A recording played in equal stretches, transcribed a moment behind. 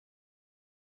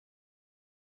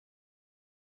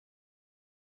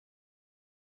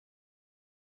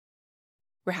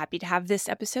We're happy to have this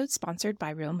episode sponsored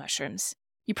by Real Mushrooms.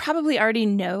 You probably already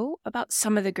know about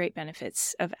some of the great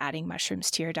benefits of adding mushrooms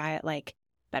to your diet, like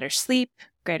better sleep,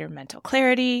 greater mental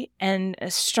clarity, and a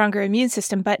stronger immune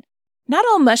system, but not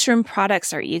all mushroom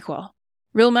products are equal.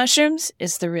 Real Mushrooms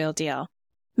is the real deal.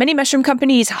 Many mushroom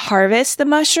companies harvest the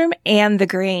mushroom and the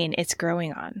grain it's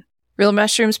growing on. Real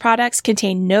Mushrooms products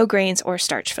contain no grains or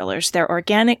starch fillers. They're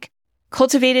organic,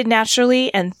 cultivated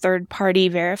naturally, and third-party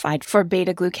verified for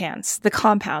beta-glucans, the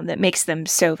compound that makes them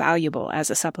so valuable as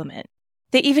a supplement.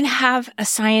 They even have a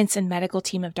science and medical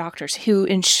team of doctors who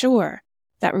ensure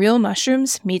that Real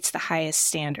Mushrooms meets the highest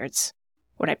standards.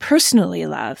 What I personally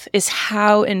love is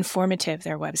how informative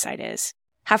their website is.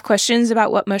 Have questions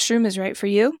about what mushroom is right for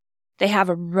you? They have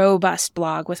a robust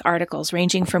blog with articles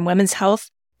ranging from women's health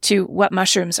to what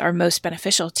mushrooms are most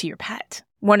beneficial to your pet.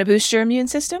 Want to boost your immune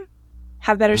system?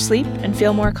 Have better sleep and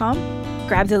feel more calm?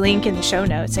 Grab the link in the show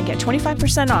notes and get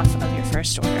 25% off of your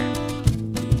first order.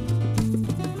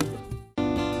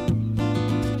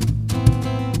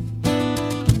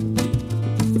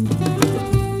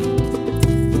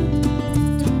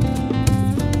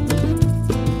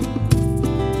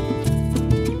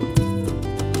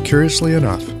 Curiously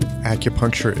enough,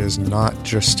 acupuncture is not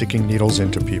just sticking needles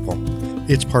into people.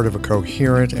 It's part of a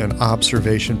coherent and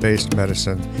observation-based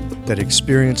medicine that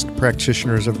experienced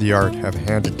practitioners of the art have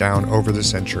handed down over the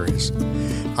centuries.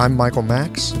 I'm Michael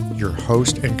Max, your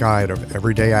host and guide of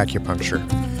Everyday Acupuncture.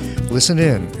 Listen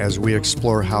in as we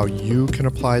explore how you can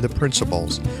apply the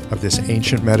principles of this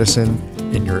ancient medicine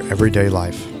in your everyday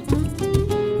life.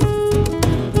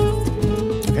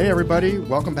 Hey everybody,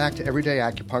 welcome back to Everyday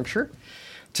Acupuncture.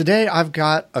 Today, I've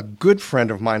got a good friend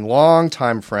of mine,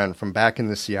 longtime friend from back in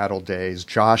the Seattle days,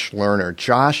 Josh Lerner.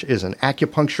 Josh is an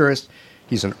acupuncturist.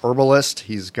 He's an herbalist.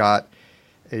 He's got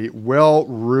a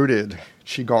well-rooted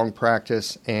Qigong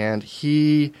practice, and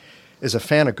he is a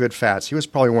fan of good fats. He was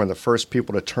probably one of the first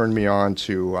people to turn me on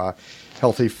to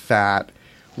healthy fat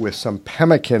with some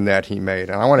pemmican that he made.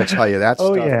 And I want to tell you that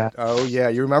stuff. Yeah. Oh, yeah.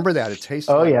 You remember that? It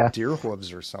tasted like deer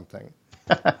hooves or something.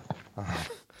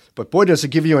 But boy, does it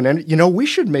give you we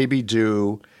should maybe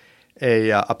do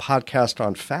a podcast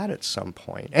on fat at some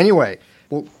point. Anyway,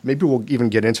 maybe we'll even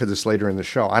get into this later in the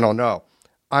show. I don't know.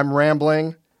 I'm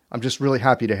rambling. I'm just really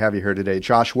happy to have you here today.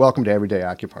 Josh, welcome to Everyday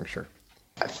Acupuncture.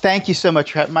 Thank you so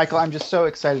much, Michael. I'm just so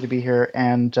excited to be here.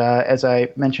 And as I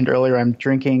mentioned earlier, I'm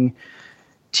drinking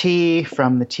tea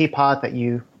from the teapot that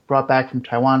you brought back from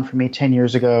Taiwan for me 10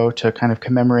 years ago to kind of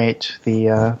commemorate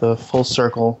the full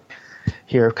circle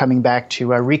here, coming back to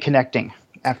reconnecting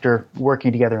after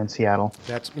working together in Seattle.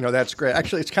 That's great.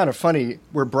 Actually, it's kind of funny.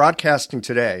 We're broadcasting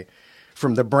today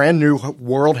from the brand new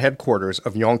world headquarters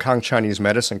of Yongkang Chinese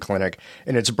Medicine Clinic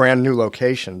in its brand new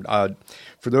location.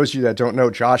 For those of you that don't know,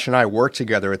 Josh and I worked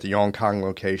together at the Yongkang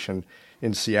location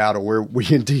in Seattle, where we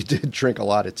indeed did drink a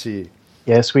lot of tea.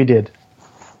 Yes, we did.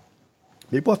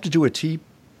 Maybe we'll have to do a tea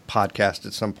podcast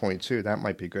at some point, too. That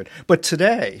might be good. But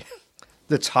today,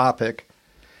 the topic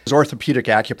is orthopedic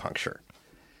acupuncture.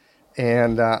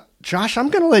 And Josh, I'm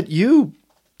going to let you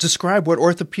describe what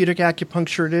orthopedic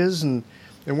acupuncture it is and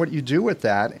what you do with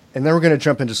that. And then we're going to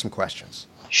jump into some questions.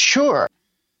 Sure.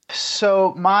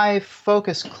 So my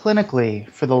focus clinically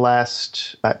for the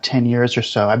last about 10 years or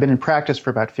so, I've been in practice for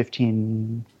about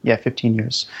 15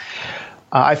 years.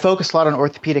 I focus a lot on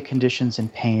orthopedic conditions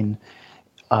and pain,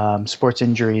 sports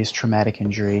injuries, traumatic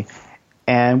injury.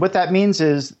 And what that means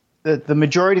is the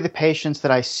majority of the patients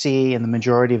that I see and the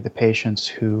majority of the patients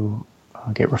who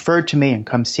get referred to me and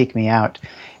come seek me out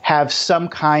have some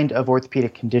kind of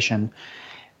orthopedic condition.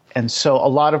 And so a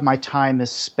lot of my time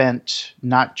is spent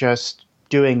not just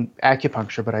doing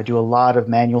acupuncture, but I do a lot of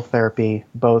manual therapy,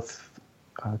 both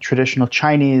traditional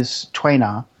Chinese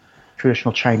tuina,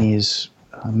 traditional Chinese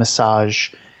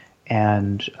massage,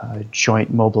 and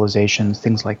joint mobilizations,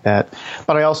 things like that.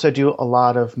 But I also do a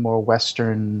lot of more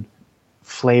Western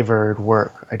flavored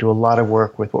work. I do a lot of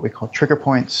work with what we call trigger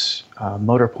points,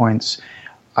 motor points.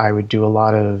 I would do a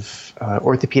lot of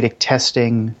orthopedic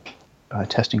testing,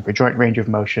 testing for joint range of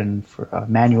motion, for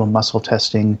manual muscle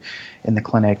testing in the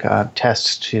clinic,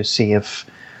 tests to see if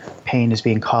pain is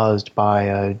being caused by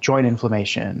a joint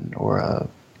inflammation or a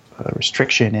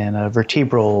restriction in a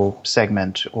vertebral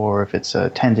segment, or if it's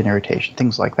a tendon irritation,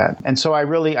 things like that. And so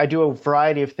I do a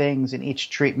variety of things, and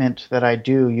each treatment that I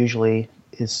do usually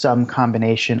is some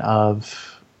combination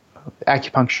of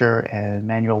acupuncture and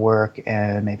manual work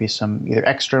and maybe some either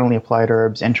externally applied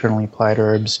herbs, internally applied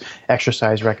herbs,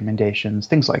 exercise recommendations,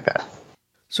 things like that.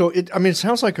 So it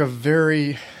sounds like a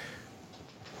very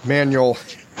manual,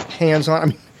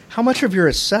 hands-on. How much of your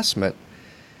assessment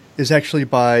is actually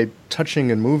by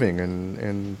touching and moving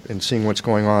and seeing what's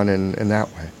going on in that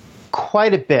way.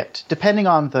 Quite a bit, depending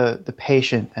on the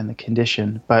patient and the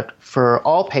condition. But for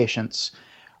all patients,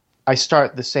 I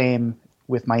start the same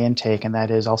with my intake, and that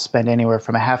is I'll spend anywhere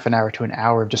from a half an hour to an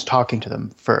hour just talking to them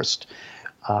first.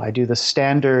 I do the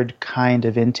standard kind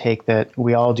of intake that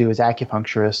we all do as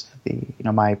acupuncturists.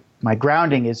 My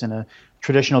grounding is in a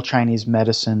traditional Chinese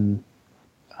medicine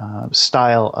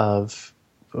style of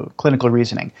clinical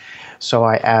reasoning. So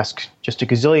I ask just a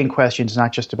gazillion questions,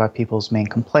 not just about people's main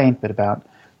complaint, but about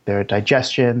their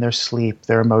digestion, their sleep,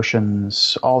 their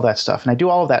emotions, all that stuff. And I do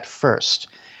all of that first.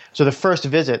 So the first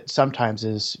visit sometimes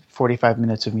is 45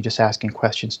 minutes of me just asking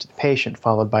questions to the patient,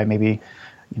 followed by maybe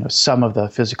some of the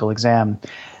physical exam.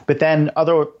 But then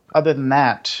other than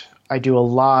that, I do a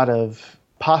lot of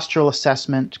postural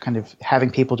assessment, kind of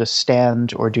having people just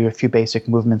stand or do a few basic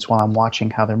movements while I'm watching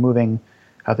how they're moving,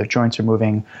 how their joints are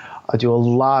moving. I do a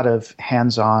lot of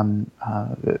hands-on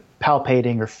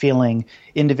palpating or feeling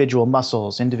individual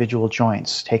muscles, individual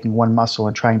joints, taking one muscle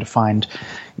and trying to find,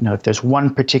 if there's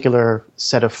one particular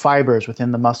set of fibers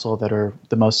within the muscle that are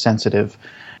the most sensitive.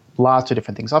 Lots of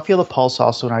different things. I'll feel the pulse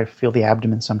also, and I feel the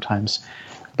abdomen sometimes.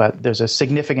 But there's a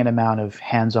significant amount of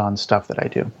hands-on stuff that I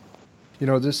do.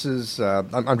 This is,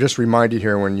 I'm just reminded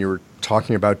here when you were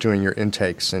talking about doing your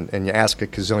intakes and you ask a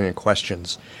gazillion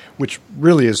questions, which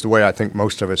really is the way I think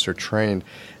most of us are trained.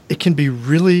 It can be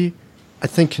really, I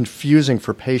think, confusing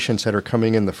for patients that are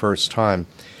coming in the first time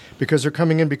because they're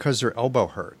coming in because their elbow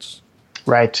hurts.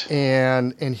 Right.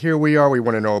 And here we are. We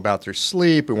want to know about their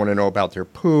sleep. We want to know about their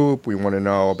poop. We want to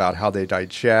know about how they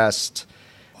digest,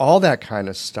 all that kind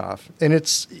of stuff. And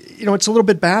it's a little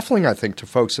bit baffling, I think, to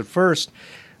folks at first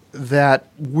that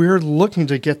we're looking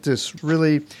to get this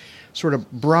really sort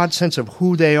of broad sense of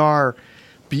who they are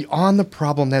beyond the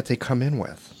problem that they come in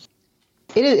with.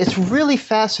 It's really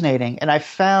fascinating. And I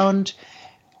found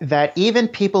that even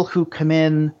people who come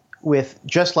in with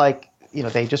just like,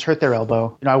 they just hurt their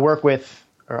elbow. I work with,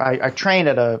 or I train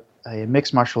at a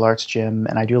mixed martial arts gym,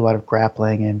 and I do a lot of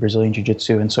grappling and Brazilian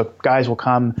jiu-jitsu. And so guys will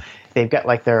come, they've got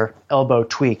like their elbow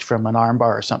tweaked from an arm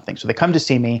bar or something. So they come to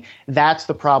see me. That's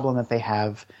the problem that they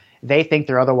have. They think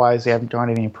they don't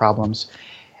have any problems.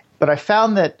 But I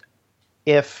found that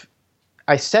if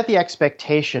I set the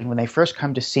expectation when they first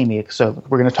come to see me, so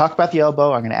we're going to talk about the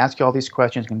elbow, I'm going to ask you all these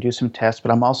questions, I'm going to do some tests,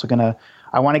 but I'm also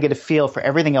I want to get a feel for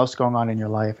everything else going on in your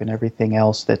life and everything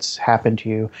else that's happened to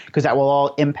you, because that will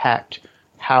all impact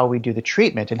how we do the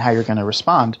treatment and how you're going to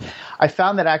respond. I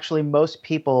found that actually most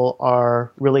people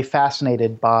are really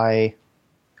fascinated by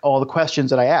all the questions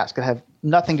that I ask that have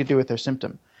nothing to do with their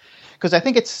symptom. Because I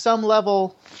think at some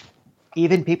level,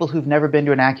 even people who've never been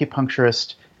to an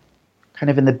acupuncturist, kind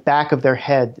of in the back of their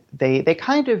head, they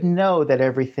kind of know that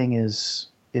everything is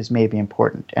maybe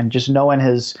important. And just no one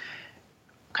has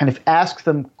kind of asked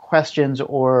them questions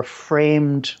or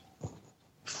framed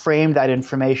that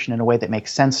information in a way that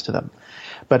makes sense to them.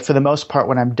 But for the most part,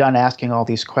 when I'm done asking all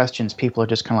these questions, people are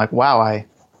just kind of like, wow,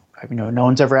 no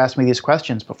one's ever asked me these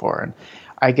questions before. And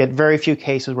I get very few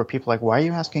cases where people are like, why are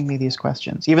you asking me these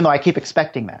questions? Even though I keep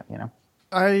expecting that,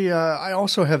 I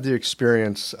also have the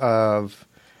experience of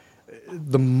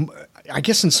I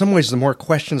guess in some ways, the more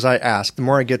questions I ask, the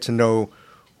more I get to know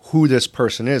who this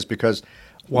person is, because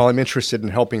while I'm interested in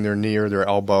helping their knee or their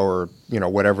elbow or,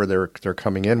 whatever they're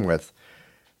coming in with,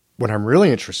 what I'm really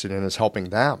interested in is helping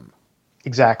them.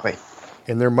 Exactly.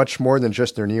 And they're much more than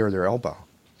just their knee or their elbow.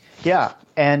 Yeah.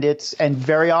 And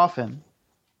very often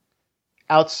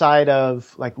outside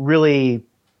of like really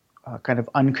kind of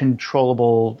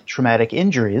uncontrollable traumatic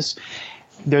injuries,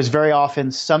 there's very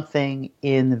often something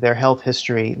in their health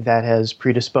history that has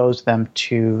predisposed them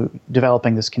to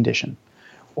developing this condition.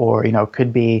 Or,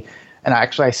 could be, and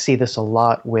actually I see this a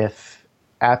lot with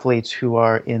athletes who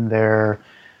are in their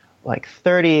like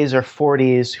 30s or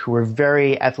 40s who were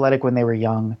very athletic when they were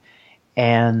young,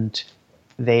 and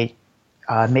they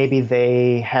maybe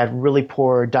they had really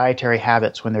poor dietary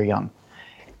habits when they're young.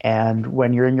 And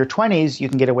when you're in your 20s, you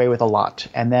can get away with a lot.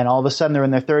 And then all of a sudden they're in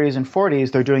their 30s and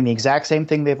 40s, they're doing the exact same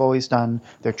thing they've always done.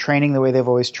 They're training the way they've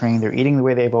always trained. They're eating the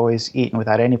way they've always eaten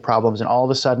without any problems. And all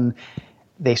of a sudden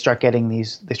they start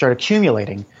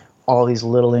accumulating all these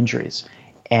little injuries.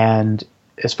 And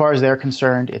as far as they're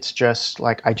concerned, it's just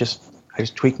like, I just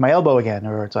tweaked my elbow again,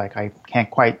 or it's like, I can't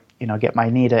quite, get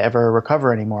my knee to ever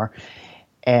recover anymore.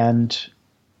 And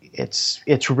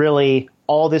it's really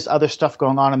all this other stuff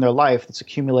going on in their life that's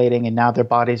accumulating, and now their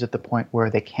body's at the point where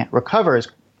they can't recover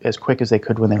as quick as they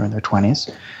could when they were in their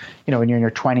 20s. When you're in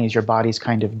your 20s, your body's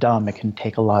kind of dumb. It can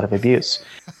take a lot of abuse.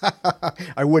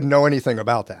 I wouldn't know anything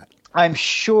about that. I'm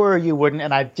sure you wouldn't,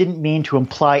 and I didn't mean to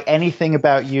imply anything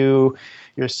about you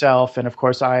yourself. And of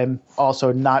course, I'm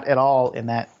also not at all in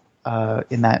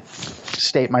that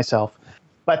state myself.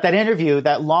 But that interview,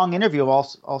 that long interview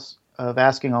of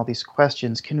asking all these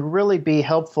questions, can really be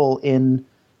helpful in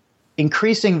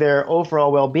increasing their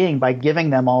overall well-being by giving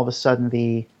them all of a sudden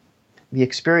the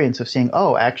experience of seeing,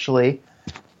 oh, actually,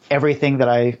 everything that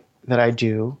I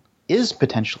do is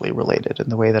potentially related in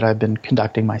the way that I've been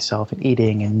conducting myself and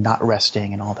eating and not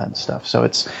resting and all that stuff. So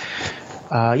it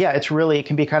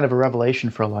can be kind of a revelation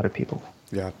for a lot of people.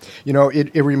 Yeah.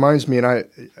 It reminds me, and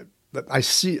I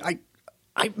see,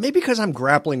 maybe because I'm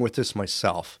grappling with this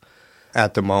myself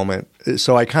at the moment,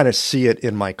 so I kind of see it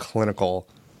in my clinical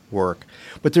work.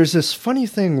 But there's this funny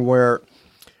thing where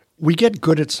we get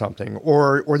good at something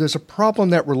or there's a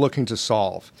problem that we're looking to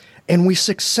solve, and we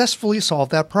successfully solve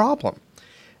that problem.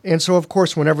 And so, of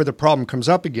course, whenever the problem comes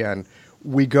up again,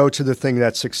 we go to the thing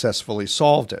that successfully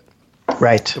solved it.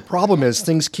 Right. The problem is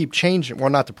things keep changing. Well,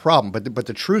 not the problem, but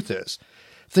the truth is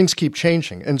things keep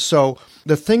changing. And so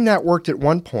the thing that worked at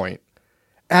one point,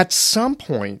 at some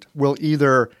point, will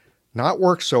either not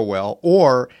work so well,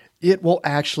 or it will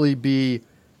actually be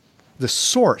the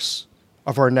source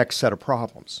of our next set of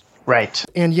problems. Right.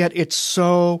 And yet it's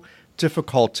so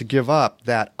difficult to give up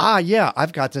that,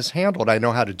 I've got this handled. I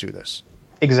know how to do this.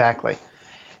 Exactly.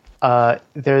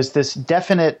 There's this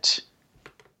definite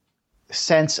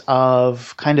sense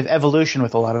of kind of evolution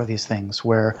with a lot of these things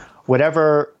where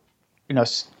whatever,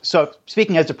 so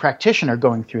speaking as a practitioner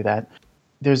going through that,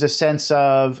 there's a sense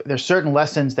of there's certain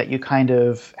lessons that you kind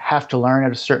of have to learn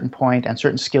at a certain point and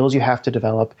certain skills you have to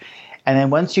develop. And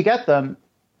then once you get them,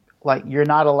 like you're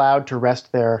not allowed to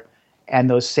rest there. And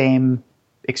those same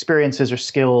experiences or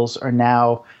skills are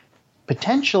now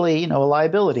potentially, a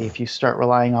liability if you start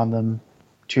relying on them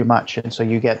too much. And so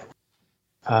you get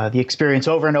the experience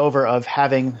over and over of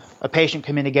having a patient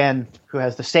come in again who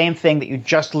has the same thing that you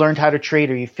just learned how to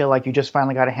treat or you feel like you just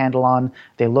finally got a handle on.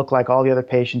 They look like all the other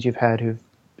patients you've had who've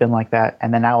been like that.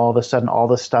 And then now all of a sudden, all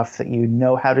the stuff that you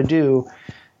know how to do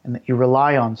and that you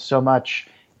rely on so much,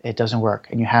 it doesn't work.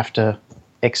 And you have to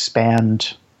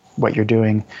expand what you're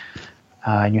doing.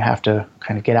 And you have to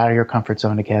kind of get out of your comfort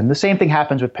zone again. The same thing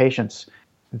happens with patients.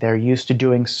 They're used to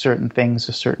doing certain things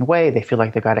a certain way. They feel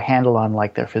like they've got a handle on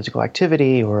like their physical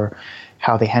activity or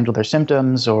how they handle their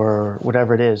symptoms or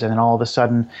whatever it is. And then all of a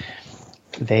sudden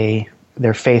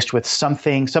they're faced with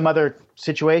some other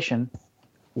situation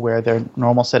where their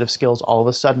normal set of skills all of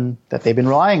a sudden that they've been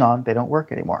relying on, they don't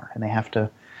work anymore. And they have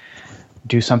to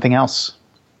do something else.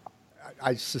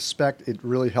 I suspect it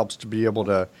really helps to be able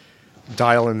to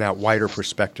dial in that wider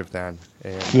perspective then.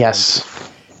 Yes.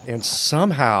 And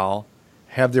somehow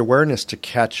have the awareness to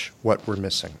catch what we're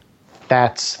missing.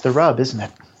 That's the rub, isn't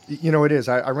it? It is.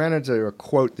 I ran into a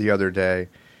quote the other day,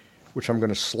 which I'm going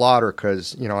to slaughter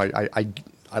because, I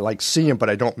like seeing them, but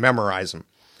I don't memorize them.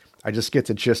 I just get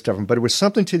the gist of them. But it was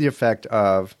something to the effect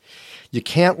of, you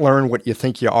can't learn what you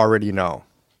think you already know.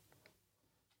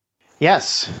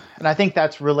 Yes. And I think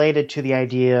that's related to the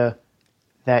idea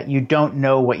that you don't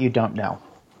know what you don't know.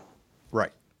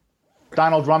 Right.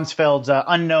 Donald Rumsfeld's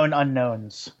Unknown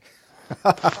Unknowns.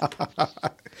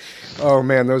 Oh,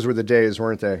 man, those were the days,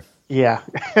 weren't they? Yeah,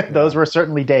 those were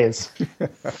certainly days.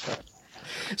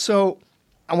 So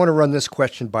I want to run this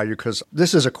question by you because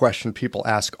this is a question people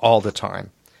ask all the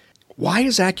time. Why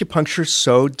is acupuncture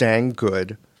so dang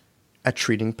good at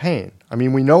treating pain? I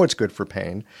mean, we know it's good for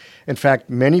pain. In fact,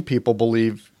 many people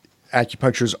believe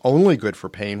acupuncture is only good for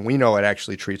pain. We know it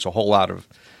actually treats a whole lot of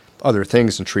other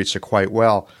things and treats it quite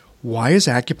well. Why is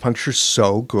acupuncture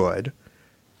so good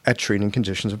at treating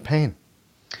conditions of pain?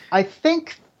 I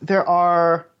think there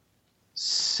are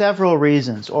several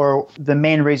reasons, or the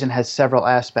main reason has several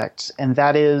aspects, and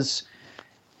that is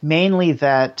mainly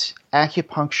that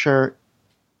acupuncture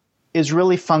is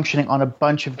really functioning on a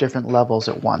bunch of different levels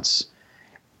at once.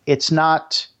 It's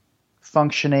not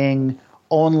functioning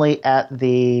only at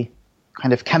the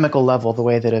kind of chemical level, the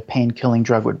way that a pain-killing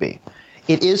drug would be.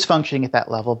 It is functioning at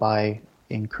that level by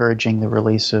encouraging the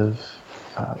release of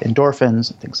endorphins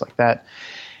and things like that.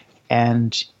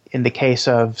 And in the case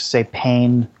of, say,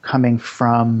 pain coming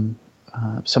from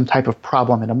some type of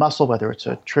problem in a muscle, whether it's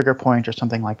a trigger point or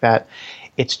something like that,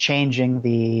 it's changing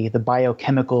the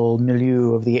biochemical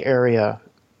milieu of the area,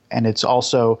 and it's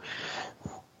also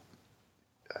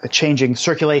changing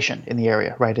circulation in the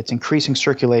area, right? It's increasing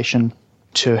circulation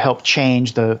to help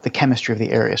change the chemistry of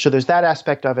the area. So there's that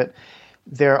aspect of it.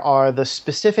 There are the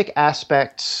specific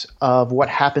aspects of what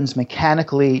happens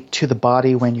mechanically to the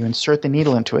body when you insert the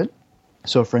needle into it.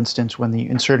 So, for instance, when you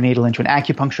insert a needle into an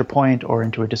acupuncture point or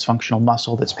into a dysfunctional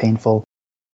muscle that's painful,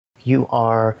 you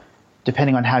are,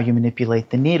 depending on how you manipulate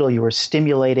the needle, you are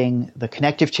stimulating the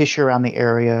connective tissue around the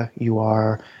area. You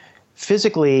are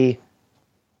physically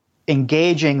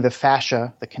engaging the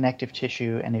fascia, the connective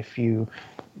tissue, and if you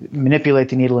manipulate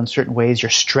the needle in certain ways, you're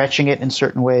stretching it in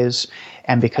certain ways.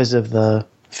 And because of the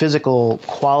physical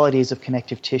qualities of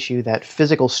connective tissue, that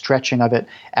physical stretching of it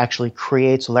actually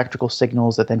creates electrical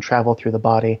signals that then travel through the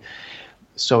body.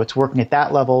 So it's working at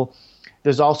that level.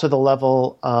 There's also the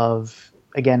level of,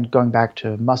 again, going back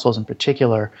to muscles in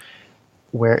particular,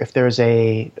 where if there's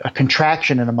a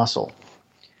contraction in a muscle,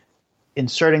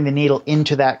 inserting the needle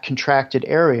into that contracted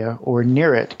area or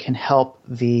near it can help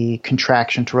the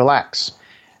contraction to relax.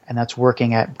 And that's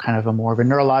working at kind of a more of a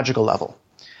neurological level.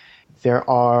 There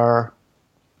are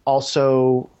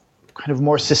also kind of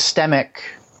more systemic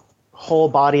whole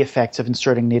body effects of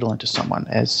inserting needle into someone.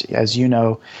 As you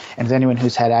know, and as anyone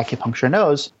who's had acupuncture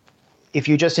knows, if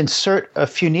you just insert a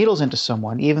few needles into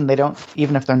someone, even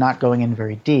if they're not going in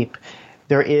very deep,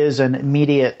 there is an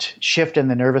immediate shift in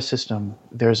the nervous system.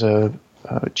 There's a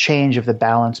change of the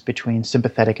balance between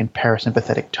sympathetic and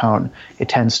parasympathetic tone. It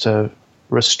tends to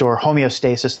restore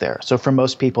homeostasis there. So for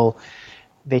most people,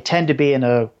 they tend to be in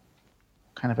a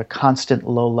kind of a constant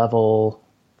low-level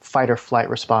fight or flight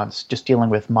response, just dealing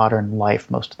with modern life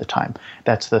most of the time.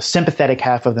 That's the sympathetic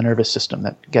half of the nervous system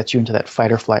that gets you into that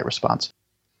fight or flight response.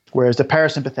 Whereas the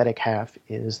parasympathetic half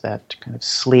is that kind of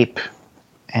sleep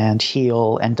and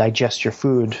heal and digest your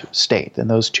food state. And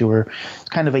those two are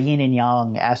kind of a yin and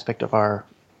yang aspect of our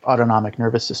autonomic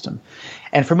nervous system.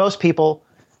 And for most people,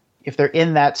 if they're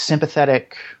in that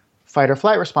sympathetic fight or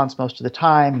flight response most of the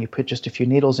time, you put just a few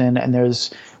needles in, and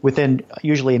there's, within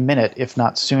usually a minute, if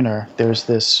not sooner, there's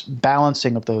this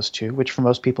balancing of those two, which for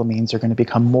most people means they're going to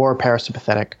become more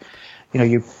parasympathetic.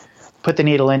 You put the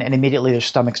needle in, and immediately their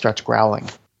stomach starts growling.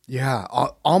 Yeah,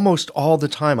 almost all the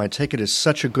time. I take it as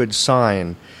such a good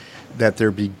sign that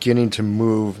they're beginning to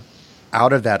move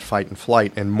out of that fight and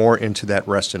flight and more into that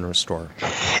rest and restore.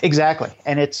 Exactly.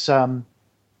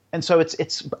 And so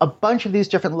it's a bunch of these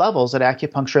different levels at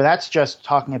acupuncture. That's just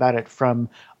talking about it from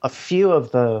a few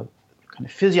of the kind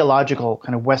of physiological,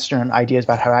 kind of Western ideas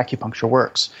about how acupuncture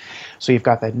works. So you've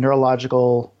got that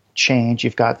neurological change.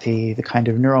 You've got the kind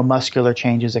of neuromuscular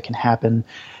changes that can happen.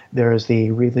 There's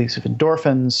the release of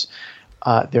endorphins.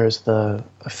 There's the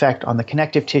effect on the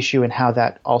connective tissue and how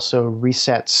that also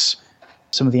resets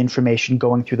some of the information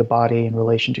going through the body in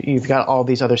relation to, you've got all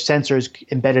these other sensors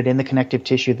embedded in the connective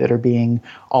tissue that are being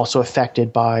also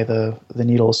affected by the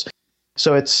needles.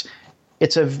 So it's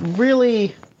a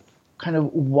really kind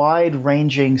of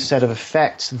wide-ranging set of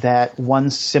effects that one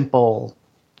simple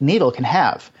needle can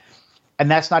have.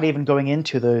 And that's not even going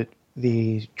into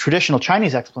the traditional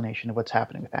Chinese explanation of what's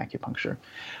happening with acupuncture.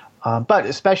 But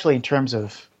especially in terms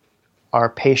of our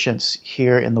patients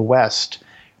here in the West,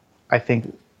 I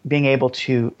think being able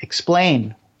to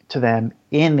explain to them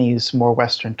in these more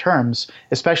Western terms,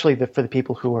 especially for the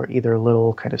people who are either a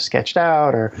little kind of sketched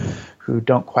out or who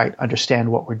don't quite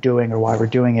understand what we're doing or why we're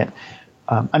doing it,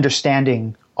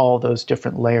 understanding all those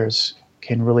different layers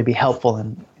can really be helpful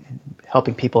in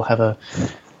helping people have a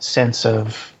sense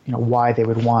of why they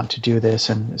would want to do this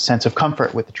and a sense of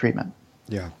comfort with the treatment.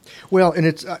 Yeah. Well,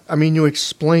 and you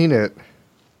explain it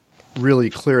really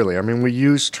clearly. We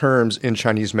use terms in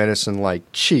Chinese medicine like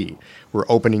qi. We're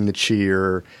opening the qi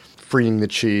or freeing the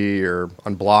qi or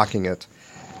unblocking it.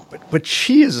 But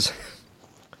qi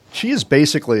is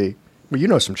basically, well, you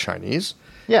know some Chinese.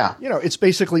 Yeah. It's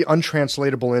basically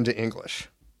untranslatable into English.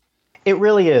 It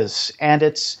really is. And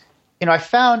I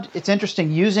found it's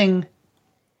interesting using,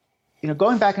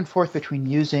 going back and forth between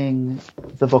using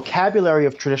the vocabulary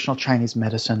of traditional Chinese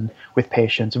medicine with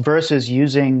patients versus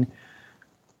using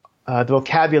the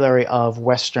vocabulary of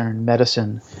Western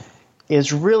medicine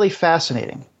is really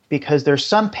fascinating, because there's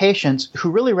some patients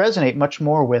who really resonate much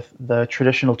more with the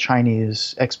traditional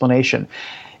Chinese explanation.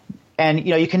 And,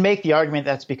 you can make the argument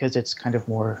that's because it's kind of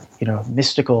more,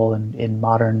 mystical and in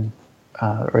modern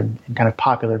or in kind of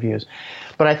popular views.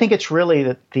 But I think it's really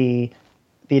that the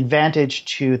advantage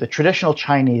to the traditional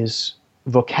Chinese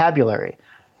vocabulary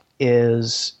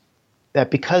is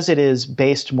that because it is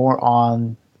based more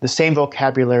on the same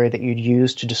vocabulary that you'd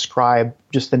use to describe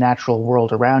just the natural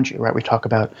world around you, right? We talk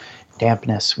about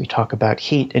dampness, we talk about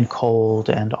heat and cold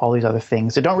and all these other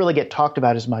things that don't really get talked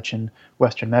about as much in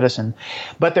Western medicine,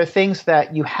 but they're things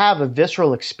that you have a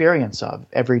visceral experience of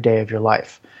every day of your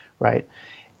life, right?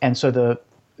 And so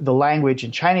the language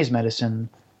in Chinese medicine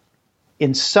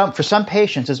for some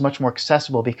patients is much more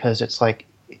accessible because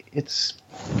it's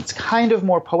kind of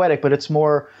more poetic, but it's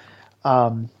more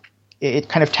it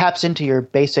kind of taps into your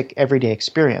basic everyday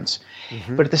experience.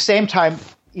 Mm-hmm. But at the same time,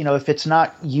 if it's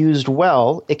not used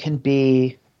well, it can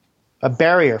be a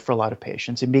barrier for a lot of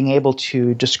patients in being able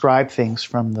to describe things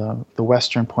from the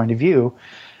Western point of view,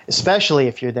 especially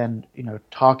if you're then,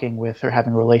 talking with or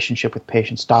having a relationship with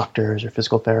patients' doctors or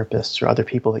physical therapists or other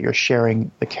people that you're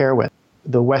sharing the care with.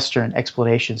 The Western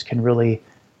explanations can really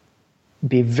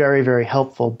be very, very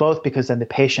helpful, both because then the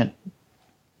patient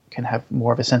can have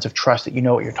more of a sense of trust that you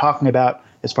know what you're talking about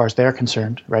as far as they're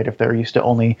concerned, right? If they're used to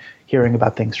only hearing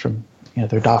about things from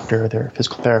their doctor or their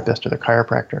physical therapist or their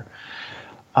chiropractor.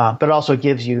 But it also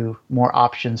gives you more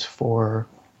options for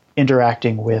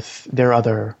interacting with their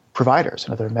other providers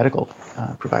and other medical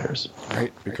providers.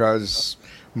 Right, because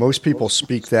most people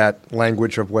speak that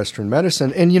language of Western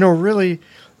medicine. And, really,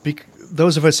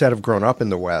 those of us that have grown up in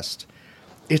the West,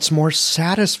 it's more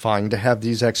satisfying to have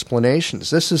these explanations.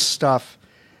 This is stuff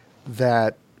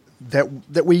that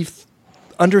we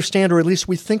understand, or at least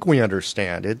we think we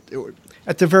understand.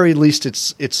 At the very least,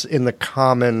 it's in the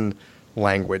common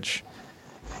language.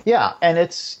 Yeah, and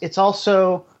it's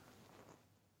also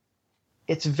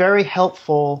very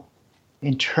helpful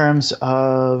in terms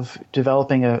of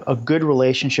developing a good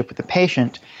relationship with the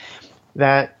patient,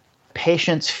 that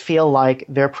patients feel like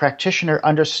their practitioner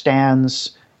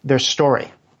understands their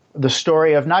story, the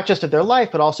story of not just of their life,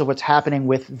 but also what's happening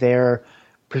with their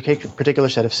particular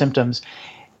set of symptoms.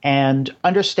 And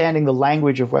understanding the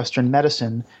language of Western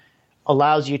medicine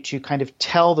allows you to kind of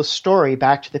tell the story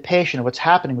back to the patient of what's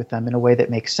happening with them in a way that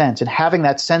makes sense. And having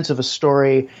that sense of a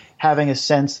story, having a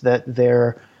sense that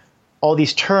all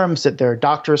these terms that their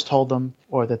doctor has told them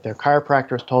or that their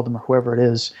chiropractor has told them or whoever it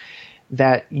is,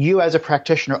 that you as a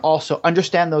practitioner also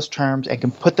understand those terms and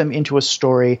can put them into a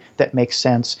story that makes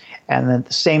sense. And then at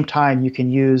the same time, you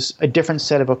can use a different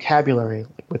set of vocabulary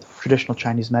like with traditional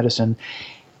Chinese medicine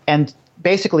and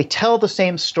basically tell the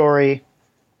same story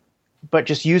but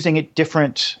just using a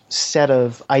different set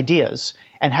of ideas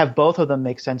and have both of them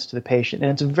make sense to the patient.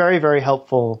 And it's very, very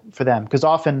helpful for them because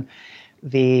often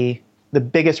the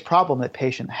biggest problem that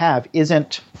patients have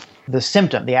isn't the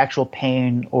symptom, the actual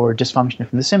pain or dysfunction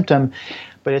from the symptom,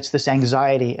 but it's this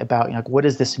anxiety about, what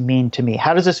does this mean to me?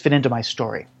 How does this fit into my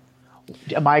story?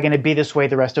 Am I going to be this way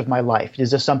the rest of my life?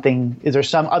 Is there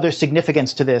some other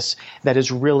significance to this that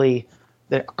is really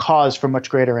the cause for much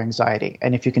greater anxiety?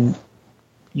 And if you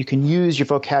can use your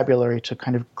vocabulary to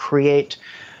kind of create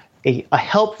a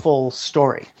helpful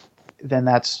story, then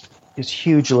is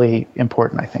hugely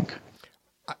important, I think.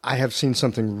 I have seen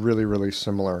something really, really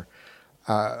similar.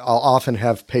 I'll often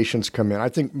have patients come in. I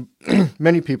think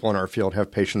many people in our field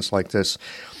have patients like this.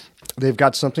 They've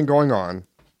got something going on.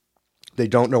 They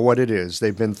don't know what it is.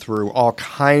 They've been through all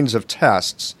kinds of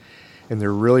tests, and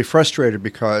they're really frustrated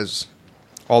because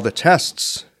all the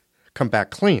tests come back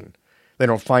clean. They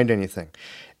don't find anything.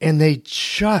 And they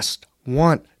just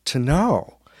want to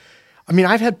know. I mean,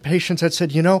 I've had patients that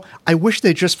said, I wish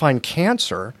they'd just find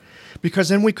cancer because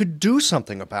then we could do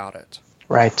something about it.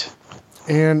 Right.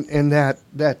 And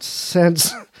that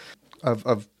sense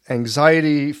of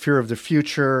anxiety, fear of the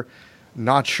future,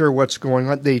 not sure what's going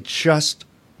on, they just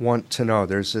want to know.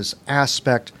 There's this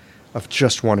aspect of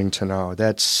just wanting to know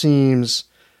that seems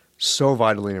so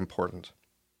vitally important.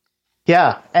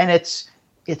 Yeah, and it's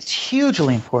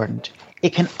hugely important.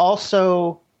 It can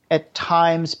also at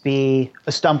times be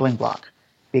a stumbling block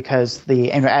because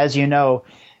and as you know,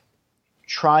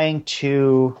 trying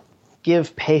to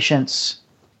give patients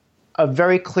a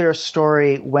very clear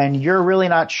story when you're really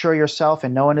not sure yourself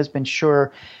and no one has been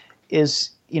sure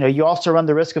is, you also run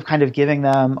the risk of kind of giving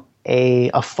them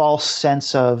a false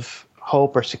sense of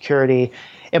hope or security.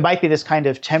 It might be this kind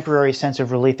of temporary sense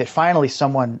of relief that finally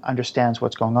someone understands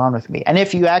what's going on with me. And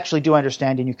if you actually do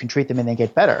understand and you can treat them and they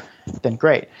get better, then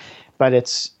great. But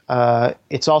it's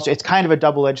kind of a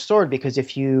double-edged sword because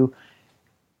if you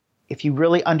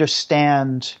really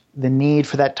understand the need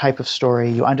for that type of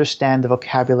story, you understand the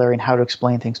vocabulary and how to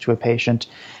explain things to a patient,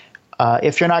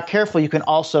 if you're not careful, you can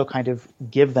also kind of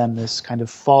give them this kind of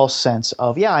false sense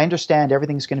of, yeah, I understand,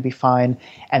 everything's going to be fine,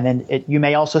 and then you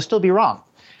may also still be wrong.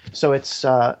 So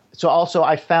also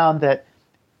I found that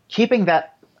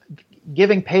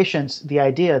giving patients the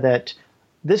idea that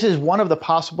this is one of the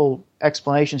possible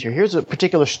explanations here. Here's a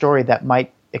particular story that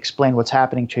might explain what's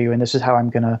happening to you, and this is how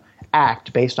I'm going to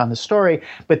act based on the story,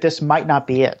 but this might not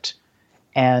be it.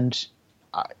 And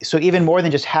so even more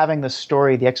than just having the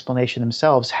story, the explanation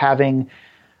themselves, having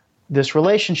this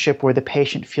relationship where the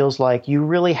patient feels like you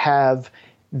really have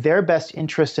their best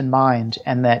interest in mind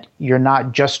and that you're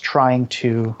not just trying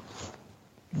to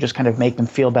just kind of make them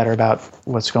feel better about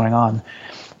what's going on.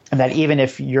 And that even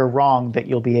if you're wrong, that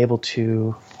you'll be able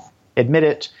to admit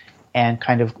it and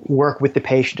kind of work with the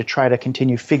patient to try to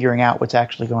continue figuring out what's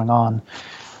actually going on.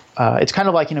 It's kind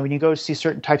of like, when you go see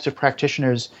certain types of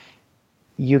practitioners,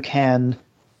 you can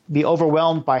be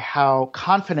overwhelmed by how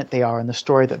confident they are in the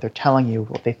story that they're telling you,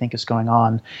 what they think is going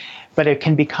on. But it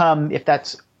can become, if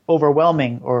that's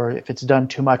overwhelming or if it's done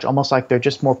too much, almost like they're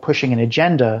just more pushing an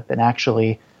agenda than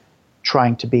actually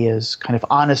trying to be as kind of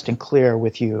honest and clear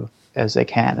with you as they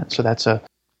can. And so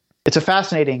it's a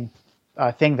fascinating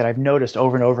thing that I've noticed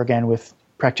over and over again with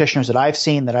practitioners that I've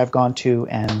seen, that I've gone to,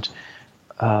 and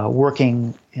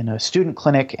working in a student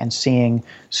clinic and seeing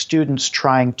students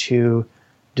trying to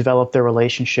develop their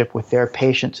relationship with their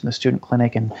patients in the student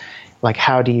clinic. And like,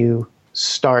 how do you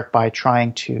start by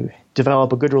trying to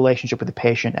develop a good relationship with the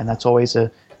patient? And that's always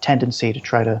a tendency to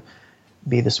try to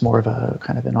be this more of a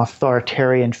kind of an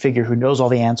authoritarian figure who knows all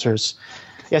the answers.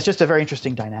 Yeah, it's just a very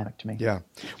interesting dynamic to me. Yeah.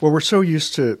 Well, we're so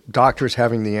used to doctors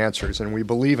having the answers, and we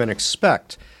believe and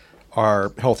expect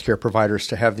our healthcare providers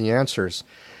to have the answers.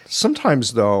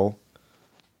 Sometimes, though,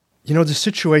 the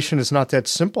situation is not that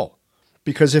simple,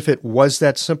 because if it was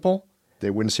that simple, they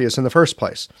wouldn't see us in the first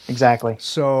place. Exactly.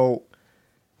 So,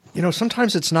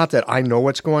 sometimes it's not that I know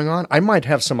what's going on. I might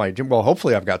have some idea. Well,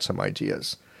 hopefully I've got some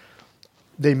ideas.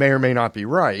 They may or may not be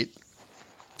right.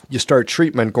 You start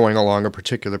treatment going along a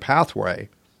particular pathway,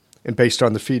 and based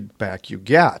on the feedback you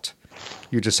get,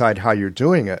 you decide how you're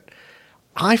doing it.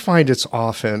 I find it's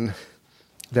often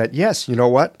that, yes, you know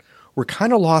what? We're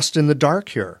kind of lost in the dark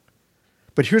here.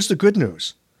 But here's the good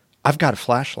news. I've got a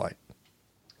flashlight.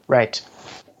 Right.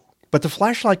 But the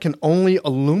flashlight can only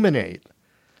illuminate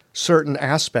certain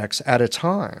aspects at a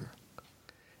time.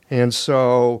 And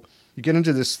so you get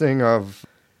into this thing of,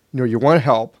 you want to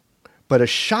help, but a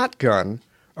shotgun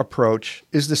approach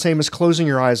is the same as closing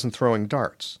your eyes and throwing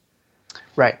darts.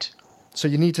 Right. So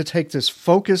you need to take this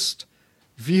focused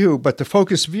view, but the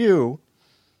focused view,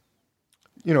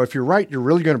 if you're right, you're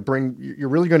really going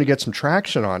to get some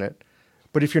traction on it.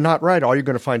 But if you're not right, all you're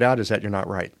going to find out is that you're not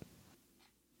right.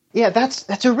 Yeah,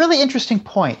 that's a really interesting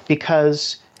point,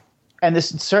 because, and this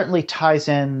certainly ties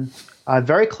in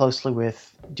very closely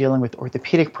with dealing with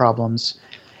orthopedic problems.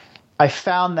 I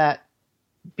found that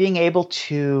being able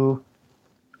to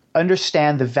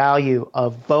understand the value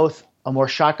of both a more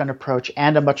shotgun approach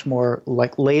and a much more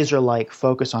like laser-like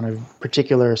focus on a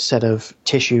particular set of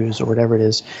tissues or whatever it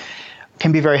is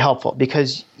can be very helpful,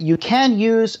 because you can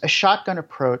use a shotgun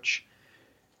approach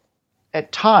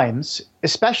at times,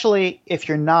 especially if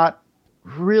you're not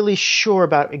really sure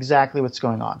about exactly what's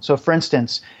going on. So, for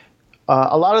instance,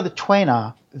 a lot of the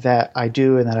Tuina that I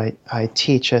do and that I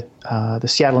teach at the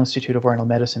Seattle Institute of Oriental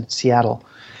Medicine at Seattle,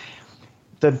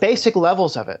 the basic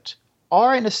levels of it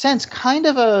are, in a sense, kind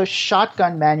of a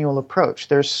shotgun manual approach.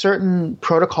 There's certain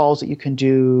protocols that you can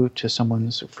do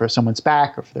for someone's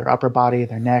back or for their upper body,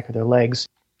 their neck, or their legs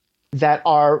that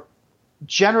are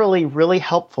generally really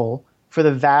helpful for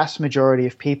the vast majority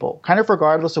of people, kind of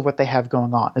regardless of what they have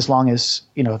going on, as long as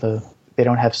they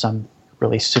don't have some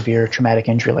really severe traumatic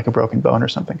injury like a broken bone or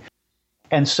something.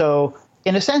 And so,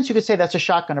 in a sense, you could say that's a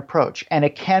shotgun approach, and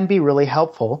it can be really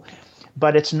helpful,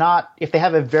 but it's not, if they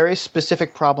have a very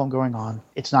specific problem going on,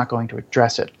 it's not going to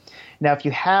address it. Now, if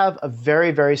you have a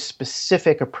very, very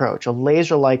specific approach, a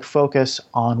laser-like focus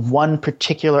on one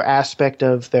particular aspect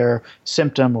of their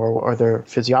symptom or their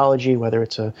physiology, whether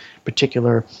it's a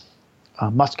particular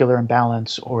muscular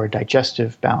imbalance or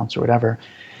digestive balance or whatever,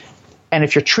 and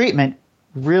if your treatment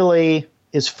really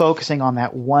is focusing on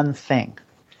that one thing,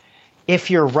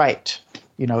 if you're right,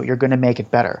 you're going to make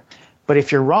it better. But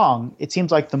if you're wrong, it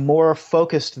seems like the more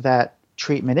focused that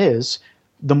treatment is,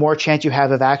 the more chance you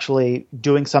have of actually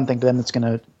doing something to them that's going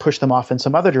to push them off in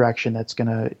some other direction that's going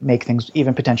to make things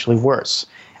even potentially worse.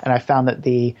 And I found that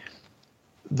the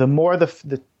more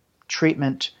the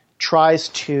treatment tries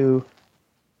to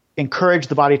encourage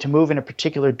the body to move in a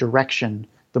particular direction,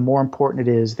 the more important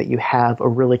it is that you have a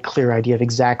really clear idea of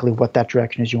exactly what that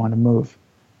direction is you want to move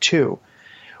to.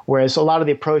 Whereas a lot of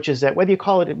the approaches that, whether you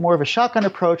call it more of a shotgun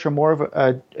approach or more of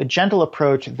a gentle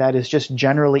approach that is just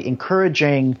generally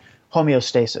encouraging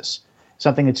homeostasis,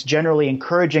 something that's generally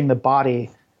encouraging the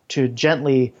body to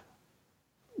gently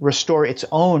restore its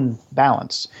own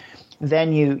balance,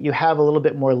 then you have a little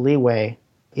bit more leeway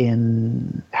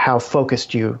in how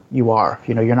focused you are.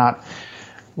 You're not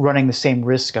running the same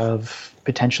risk of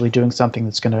potentially doing something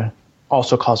that's going to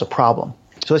also cause a problem.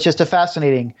 So it's just a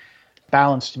fascinating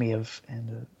balance to me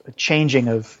and a changing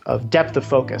of depth of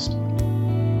focus.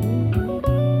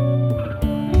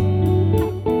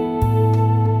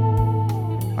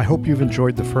 I hope you've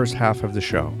enjoyed the first half of the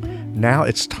show. Now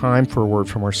it's time for a word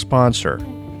from our sponsor.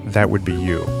 That would be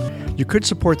you. You could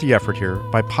support the effort here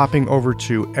by popping over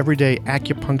to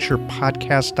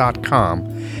everydayacupuncturepodcast.com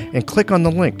and click on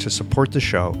the link to support the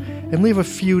show and leave a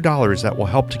few dollars that will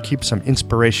help to keep some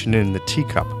inspiration in the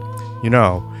teacup. You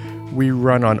know, we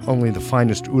run on only the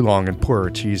finest oolong and poorer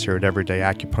teas here at Everyday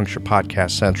Acupuncture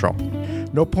Podcast Central.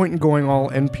 No point in going all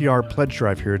NPR pledge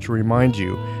drive here to remind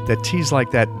you that teas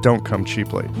like that don't come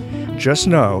cheaply. Just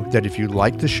know that if you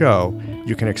like the show,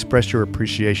 you can express your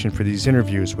appreciation for these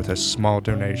interviews with a small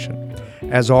donation.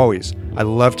 As always, I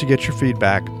love to get your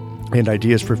feedback and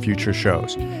ideas for future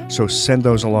shows, so send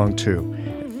those along too.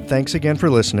 Thanks again for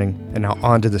listening, and now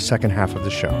on to the second half of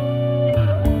the show.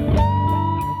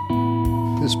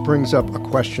 This brings up a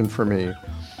question for me.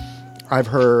 I've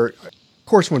heard, of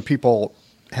course, when people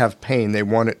have pain, they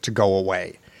want it to go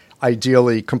away,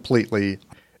 ideally completely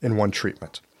in one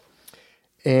treatment.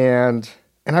 And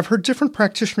I've heard different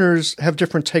practitioners have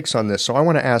different takes on this, so I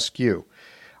want to ask you.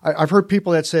 I've heard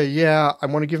people that say, yeah, I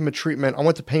want to give them a treatment. I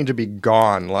want the pain to be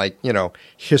gone, like,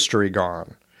 history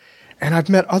gone. And I've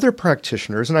met other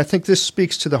practitioners, and I think this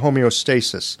speaks to the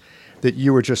homeostasis that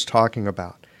you were just talking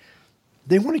about.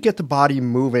 They want to get the body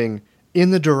moving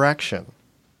in the direction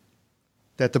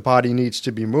that the body needs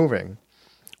to be moving.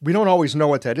 We don't always know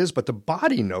what that is, but the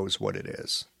body knows what it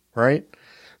is, right?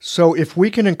 So if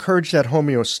we can encourage that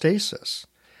homeostasis,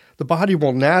 the body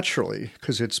will naturally,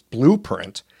 because its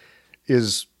blueprint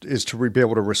is to be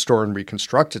able to restore and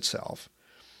reconstruct itself.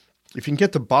 If you can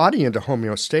get the body into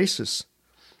homeostasis,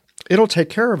 it'll take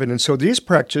care of it. And so these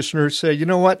practitioners say, you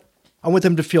know what? I want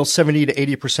them to feel 70 to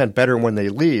 80% better when they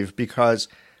leave because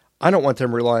I don't want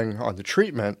them relying on the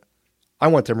treatment. I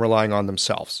want them relying on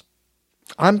themselves.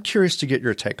 I'm curious to get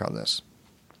your take on this.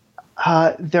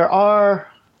 There are,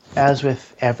 as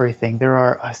with everything, there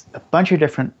are a bunch of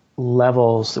different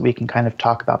levels that we can kind of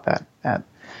talk about that at.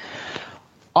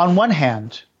 On one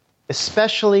hand,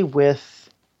 especially with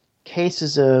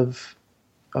cases of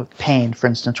pain, for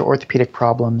instance, or orthopedic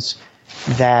problems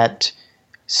that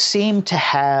seem to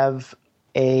have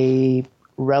a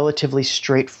relatively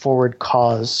straightforward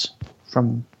cause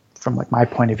from like my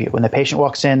point of view. When the patient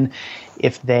walks in,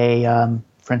 if they,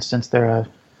 for instance, they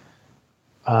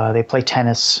play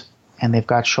tennis and they've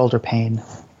got shoulder pain,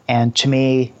 and to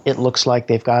me, it looks like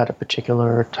they've got a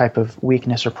particular type of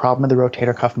weakness or problem in the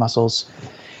rotator cuff muscles.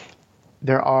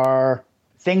 There are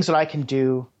things that I can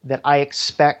do that I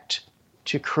expect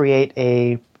to create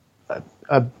a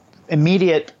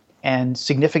immediate and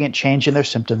significant change in their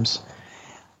symptoms.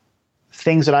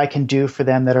 Things that I can do for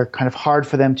them that are kind of hard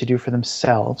for them to do for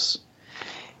themselves.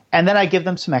 And then I give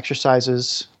them some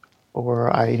exercises,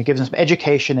 or I give them some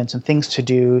education and some things to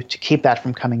do to keep that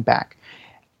from coming back.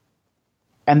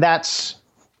 And that's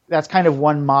kind of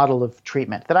one model of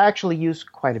treatment that I actually use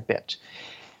quite a bit.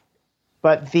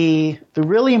 But the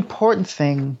really important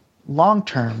thing long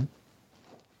term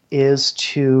is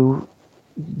to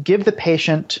give the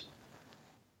patient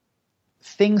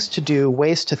things to do,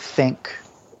 ways to think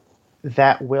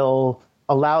that will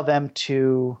allow them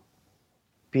to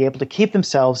be able to keep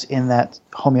themselves in that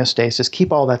homeostasis,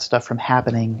 keep all that stuff from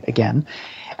happening again.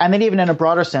 And then even in a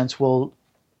broader sense will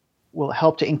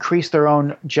help to increase their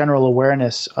own general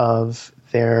awareness of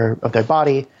their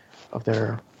body, of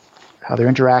how they're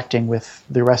interacting with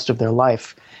the rest of their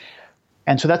life.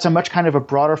 And so that's a much kind of a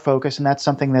broader focus, and that's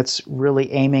something that's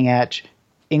really aiming at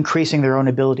increasing their own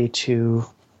ability to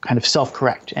kind of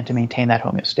self-correct and to maintain that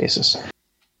homeostasis.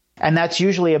 And that's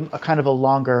usually a kind of a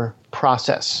longer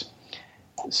process.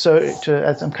 So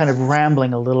as I'm kind of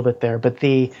rambling a little bit there, but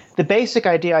the basic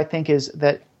idea, I think, is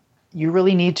that you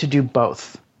really need to do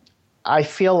both. I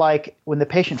feel like when the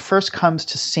patient first comes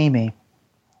to see me,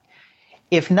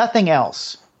 if nothing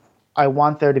else, I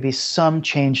want there to be some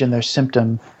change in their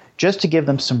symptom just to give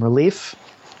them some relief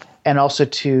and also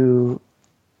to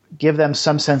give them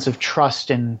some sense of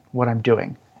trust in what I'm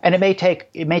doing. And it may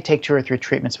take 2 or 3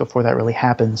 treatments before that really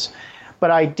happens. But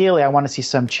ideally, I want to see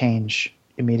some change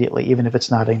immediately, even if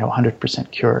it's not a 100%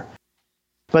 cure.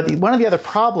 But one of the other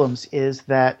problems is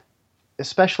that,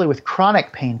 especially with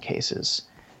chronic pain cases,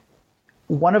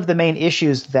 one of the main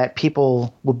issues that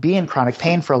people will be in chronic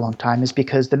pain for a long time is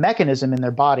because the mechanism in their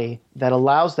body that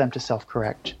allows them to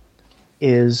self-correct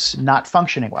is not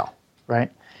functioning well,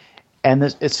 right? And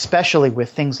this, especially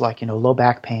with things like, low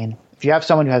back pain. If you have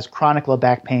someone who has chronic low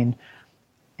back pain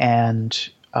and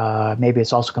maybe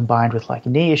it's also combined with like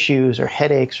knee issues or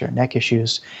headaches or neck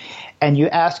issues, and you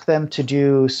ask them to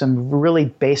do some really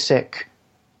basic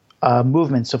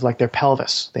movements of like their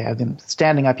pelvis. They have them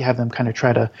standing up, you have them kind of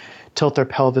try to tilt their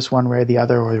pelvis one way or the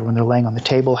other, or when they're laying on the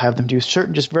table, have them do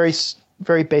certain just very,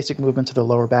 very basic movements of their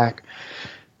lower back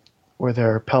or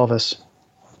their pelvis.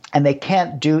 and they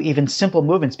can't do even simple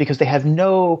movements because they have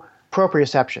no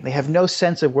proprioception. They have no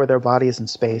sense of where their body is in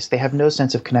space. They have no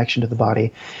sense of connection to the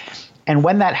body. And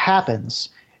when that happens,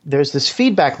 there's this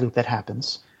feedback loop that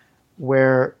happens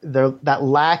where that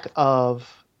lack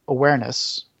of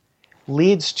awareness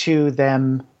leads to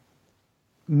them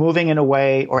moving in a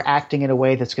way or acting in a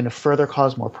way that's going to further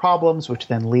cause more problems, which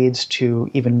then leads to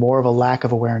even more of a lack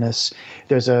of awareness.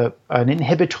 There's an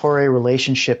inhibitory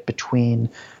relationship between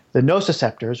the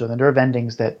nociceptors, or the nerve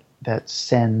endings that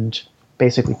send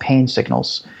basically pain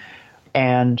signals,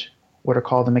 and what are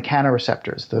called the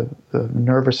mechanoreceptors, the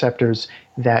nerve receptors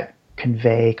that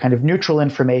convey kind of neutral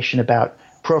information about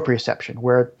proprioception,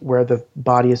 where the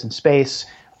body is in space,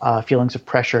 feelings of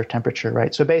pressure, temperature,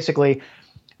 right? So basically,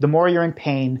 the more you're in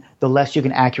pain, the less you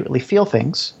can accurately feel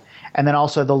things, and then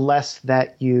also the less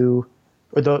that you,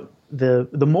 or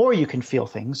the more you can feel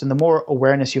things, and the more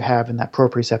awareness you have in that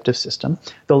proprioceptive system,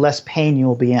 the less pain you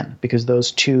will be in, because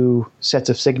those two sets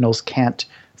of signals can't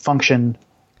function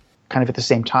kind of at the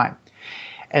same time.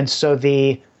 And so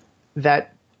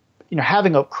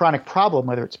having a chronic problem,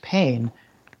 whether it's pain,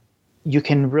 you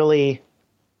can really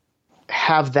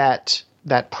have that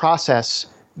process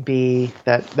be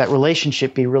that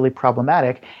relationship be really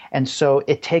problematic. And so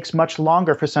it takes much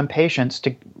longer for some patients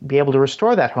to be able to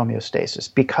restore that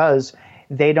homeostasis, because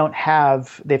they've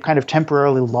kind of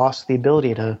temporarily lost the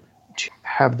ability to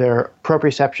have their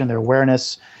proprioception, their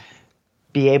awareness,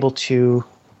 be able to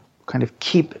kind of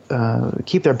keep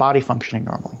their body functioning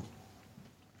normally.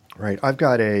 Right. I've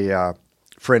got a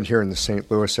friend here in the St.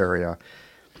 Louis area.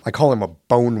 I call him a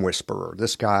bone whisperer.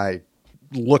 This guy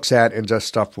looks at and does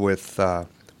stuff with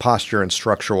posture and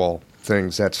structural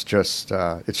things. That's just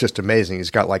it's just amazing. He's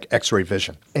got like X-ray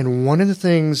vision. And one of the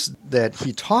things that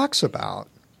he talks about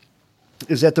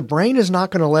is that the brain is not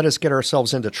going to let us get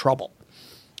ourselves into trouble,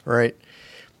 right?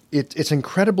 It's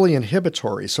incredibly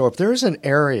inhibitory. So if there's an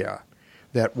area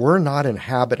that we're not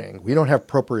inhabiting, we don't have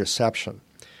proprioception,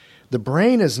 the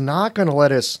brain is not going to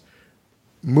let us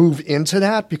move into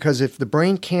that, because if the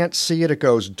brain can't see it, it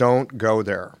goes, don't go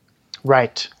there.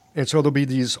 Right. And so there'll be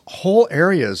these whole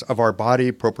areas of our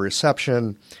body,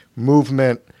 proprioception,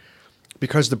 movement,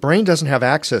 because the brain doesn't have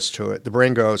access to it. The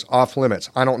brain goes off limits.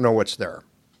 I don't know what's there.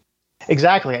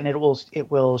 Exactly. And it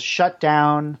will shut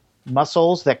down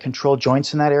muscles that control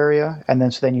joints in that area. And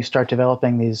then you start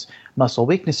developing these muscle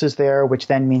weaknesses there, which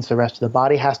then means the rest of the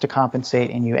body has to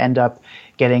compensate, and you end up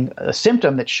getting a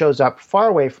symptom that shows up far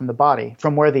away from the body,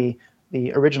 from where the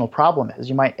original problem is.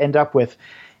 You might end up with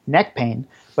neck pain,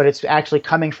 but it's actually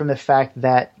coming from the fact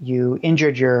that you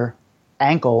injured your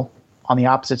ankle on the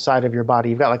opposite side of your body.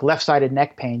 You've got like left-sided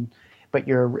neck pain, but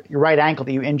your right ankle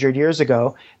that you injured years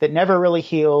ago that never really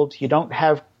healed. You don't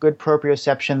have good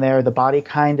proprioception there. The body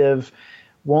kind of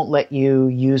won't let you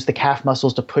use the calf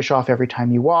muscles to push off every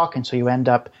time you walk, and so you end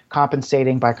up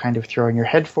compensating by kind of throwing your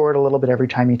head forward a little bit every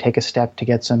time you take a step to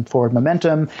get some forward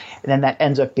momentum, and then that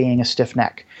ends up being a stiff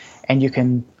neck. And you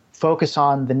can focus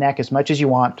on the neck as much as you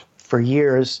want for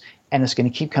years, and it's going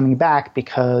to keep coming back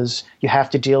because you have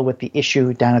to deal with the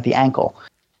issue down at the ankle.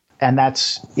 And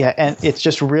and it's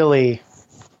just really,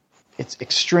 it's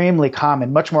extremely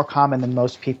common, much more common than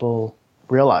most people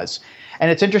realize.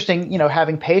 And it's interesting,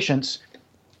 having patients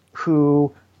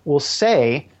who will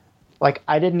say, like,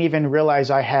 I didn't even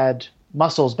realize I had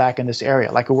muscles back in this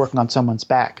area, like we're working on someone's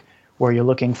back, where you're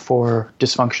looking for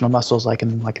dysfunctional muscles, like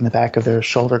in the back of their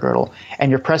shoulder girdle,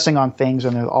 and you're pressing on things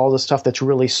and all the stuff that's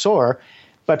really sore.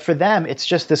 But for them, it's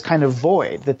just this kind of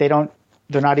void that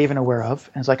they're not even aware of.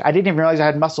 And it's like, I didn't even realize I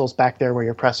had muscles back there where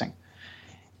you're pressing.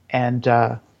 And,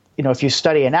 if you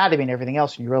study anatomy and everything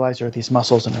else, and you realize there are these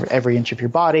muscles in every inch of your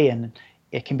body, and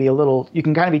it can be you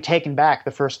can kind of be taken back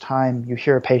the first time you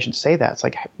hear a patient say that. It's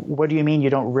like, what do you mean you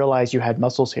don't realize you had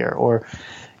muscles here? Or,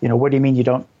 what do you mean you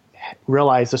don't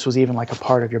realize this was even like a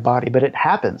part of your body? But it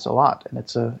happens a lot, and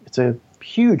it's a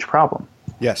huge problem.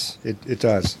 Yes, it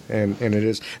does. And it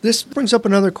is. This brings up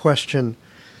another question.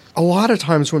 A lot of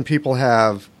times when people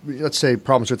have, let's say,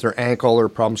 problems with their ankle or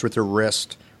problems with their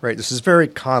wrist, right? This is very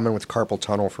common with carpal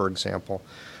tunnel, for example,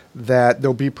 that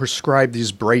they'll be prescribed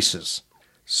these braces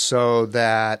so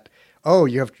that,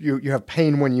 you have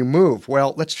pain when you move.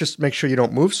 Well, let's just make sure you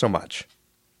don't move so much.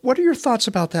 What are your thoughts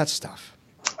about that stuff?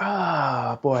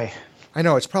 Ah, boy. I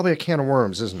know, it's probably a can of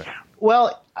worms, isn't it?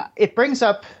 Well, it brings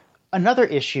up another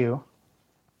issue.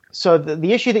 So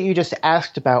the issue that you just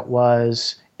asked about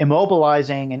was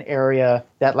immobilizing an area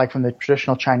that, like from the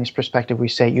traditional Chinese perspective, we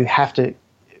say you have to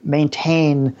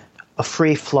maintain a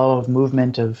free flow of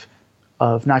movement of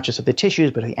not just of the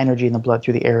tissues, but of the energy in the blood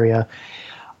through the area.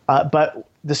 But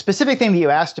the specific thing that you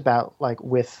asked about, like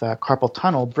with carpal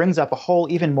tunnel, brings up a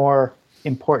whole even more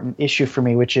important issue for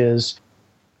me, which is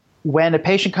when a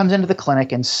patient comes into the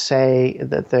clinic and say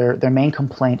that their main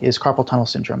complaint is carpal tunnel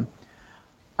syndrome,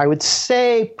 I would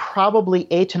say probably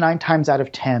 8 to 9 times out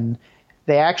of 10,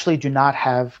 they actually do not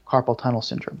have carpal tunnel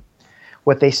syndrome.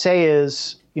 What they say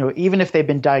is, even if they've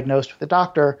been diagnosed with a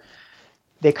doctor,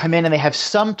 they come in and they have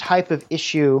some type of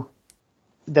issue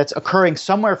that's occurring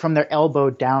somewhere from their elbow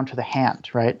down to the hand,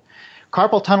 right?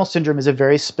 Carpal tunnel syndrome is a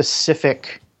very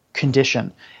specific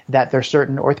condition that there are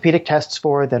certain orthopedic tests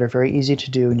for that are very easy to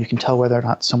do, and you can tell whether or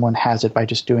not someone has it by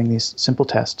just doing these simple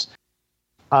tests.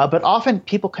 But often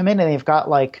people come in and they've got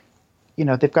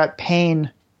they've got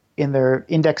pain in their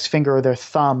index finger or their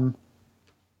thumb,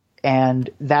 and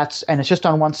it's just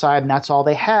on one side, and that's all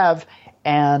they have.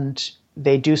 And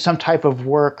they do some type of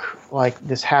work, like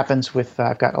this happens with.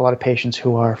 I've got a lot of patients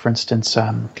who are, for instance,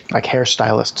 like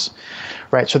hairstylists,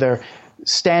 right? So they're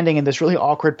standing in this really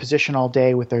awkward position all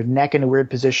day with their neck in a weird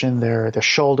position, their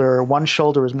shoulder. One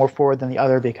shoulder is more forward than the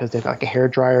other because they've got like a hair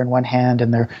dryer in one hand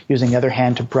and they're using the other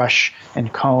hand to brush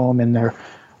and comb, and their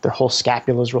whole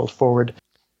scapula is rolled forward.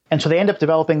 And so they end up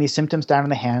developing these symptoms down in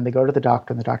the hand. They go to the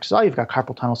doctor, and the doctor says, "Oh, you've got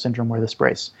carpal tunnel syndrome, wear this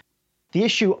brace." The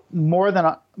issue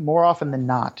more often than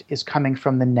not is coming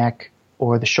from the neck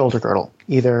or the shoulder girdle,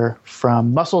 either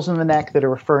from muscles in the neck that are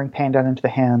referring pain down into the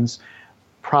hands,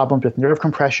 problems with nerve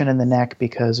compression in the neck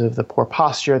because of the poor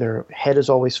posture. Their head is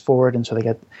always forward, and so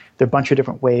there are a bunch of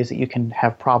different ways that you can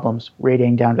have problems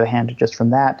radiating down to the hand just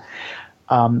from that.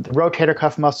 The rotator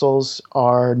cuff muscles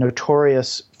are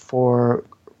notorious for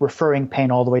referring pain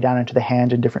all the way down into the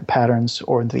hand in different patterns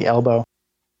or into the elbow.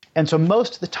 And so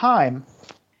most of the time,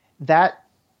 that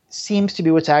seems to be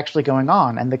what's actually going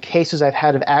on. And the cases I've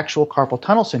had of actual carpal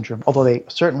tunnel syndrome, although they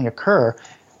certainly occur,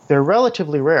 they're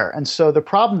relatively rare. And so the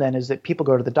problem then is that people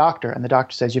go to the doctor, and the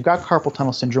doctor says, "You've got carpal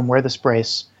tunnel syndrome, wear this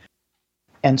brace."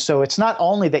 And so it's not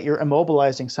only that you're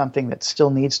immobilizing something that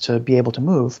still needs to be able to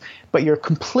move, but you're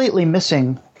completely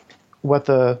missing what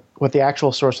the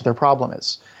actual source of their problem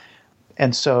is.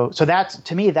 And so that's,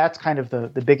 to me, that's kind of the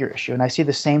bigger issue. And I see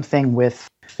the same thing with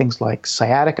things like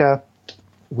sciatica,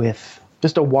 with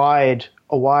just a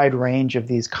wide range of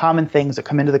these common things that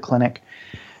come into the clinic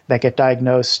that get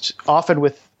diagnosed, often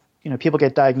with, people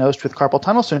get diagnosed with carpal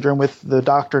tunnel syndrome with the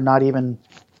doctor not even,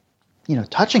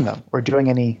 touching them or doing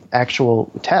any actual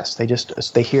tests.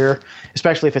 They hear,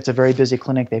 especially if it's a very busy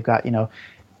clinic, they've got,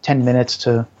 10 minutes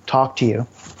to talk to you.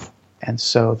 And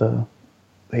so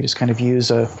they just kind of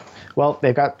use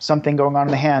they've got something going on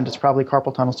in the hand. It's probably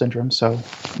carpal tunnel syndrome. So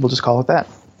we'll just call it that.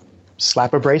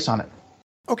 Slap a brace on it.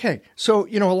 Okay. So,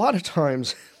 a lot of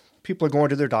times people are going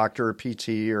to their doctor or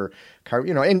PT or,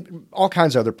 and all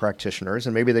kinds of other practitioners,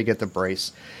 and maybe they get the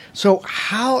brace. So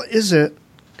how is it,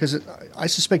 because I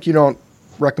suspect you don't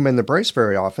recommend the brace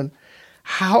very often,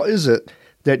 how is it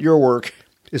that your work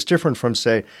is different from,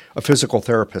 say, a physical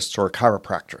therapist or a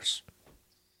chiropractor's?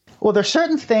 Well, there are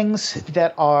certain things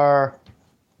that are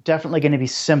definitely going to be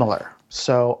similar.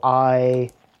 So I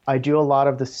do a lot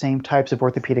of the same types of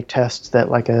orthopedic tests that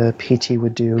like a PT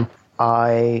would do.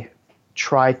 I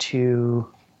try to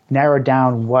narrow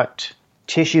down what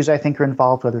tissues I think are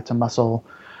involved, whether it's a muscle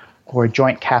or a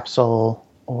joint capsule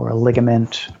or a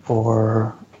ligament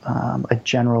or a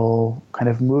general kind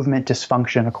of movement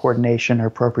dysfunction, a coordination or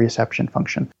proprioception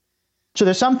function. So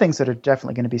there's some things that are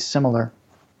definitely going to be similar.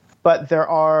 But there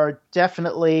are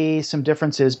definitely some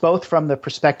differences, both from the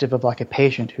perspective of like a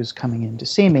patient who's coming in to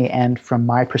see me and from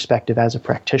my perspective as a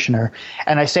practitioner.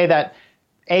 And I say that,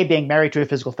 A, being married to a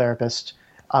physical therapist,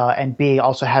 and B,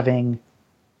 also having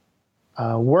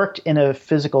worked in a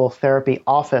physical therapy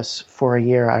office for a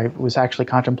year. I was actually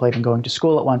contemplating going to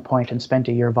school at one point and spent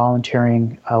a year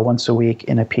volunteering once a week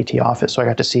in a PT office. So I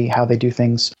got to see how they do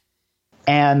things.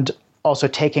 And also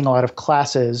taking a lot of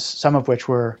classes, some of which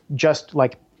were just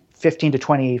like 15 to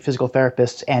 20 physical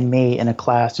therapists and me in a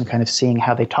class, and kind of seeing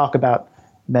how they talk about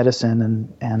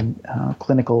medicine and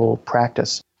clinical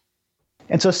practice.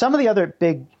 And so some of the other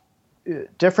big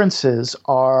differences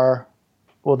are,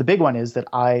 well, the big one is that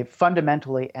I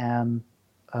fundamentally am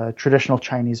a traditional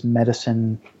Chinese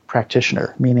medicine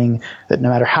practitioner, meaning that no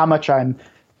matter how much I'm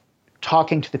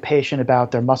talking to the patient about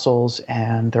their muscles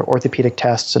and their orthopedic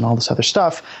tests and all this other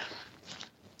stuff,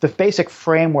 the basic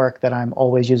framework that I'm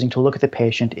always using to look at the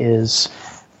patient is,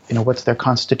 what's their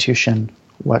constitution,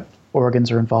 what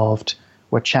organs are involved,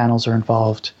 what channels are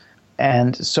involved.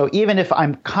 And so even if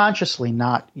I'm consciously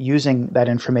not using that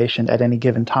information at any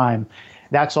given time,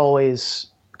 that's always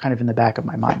kind of in the back of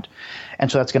my mind.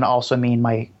 And so that's going to also mean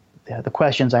my the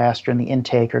questions I ask during the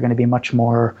intake are going to be much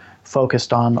more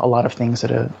focused on a lot of things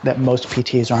that most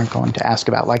PTs aren't going to ask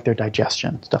about, like their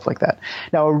digestion, stuff like that.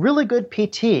 Now, a really good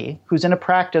PT who's in a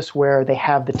practice where they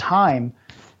have the time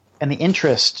and the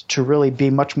interest to really be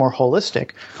much more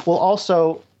holistic will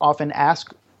also often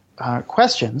ask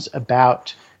questions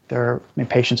about their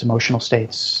patients' emotional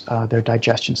states, their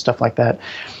digestion, stuff like that.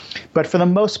 But for the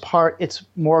most part, it's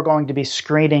more going to be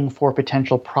screening for a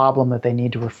potential problem that they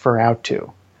need to refer out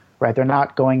to, right? They're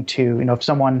not going to, if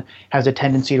someone has a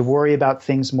tendency to worry about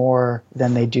things more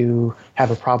than they do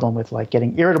have a problem with like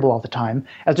getting irritable all the time.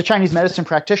 As a Chinese medicine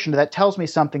practitioner, that tells me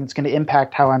something that's going to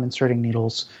impact how I'm inserting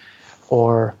needles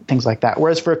or things like that.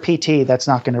 Whereas for a PT, that's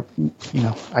not going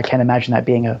to, I can't imagine that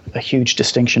being a huge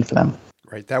distinction for them.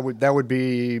 Right. That would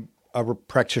be a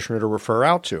practitioner to refer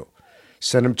out to.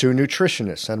 Send them to a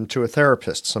nutritionist, send them to a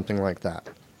therapist, something like that.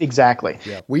 Exactly.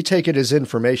 Yeah. We take it as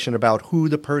information about who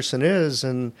the person is,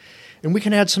 and we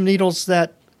can add some needles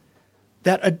that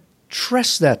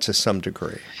address that to some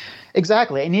degree.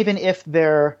 Exactly. And even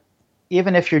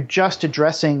if you're just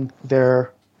addressing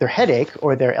their headache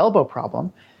or their elbow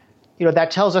problem,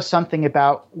 that tells us something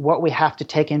about what we have to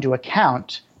take into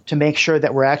account to make sure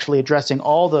that we're actually addressing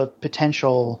all the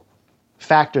potential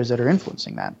factors that are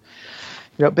influencing that.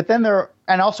 But then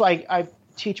I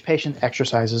teach patients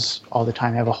exercises all the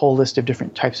time. I have a whole list of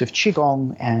different types of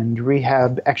Qigong and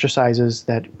rehab exercises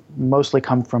that mostly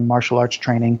come from martial arts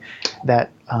training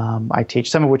that I teach,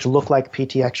 some of which look like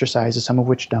PT exercises, some of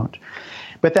which don't.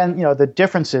 But then, the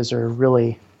differences are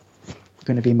really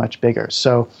going to be much bigger.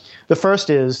 So the first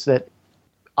is that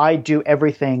I do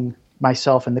everything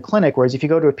myself in the clinic, whereas if you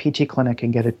go to a PT clinic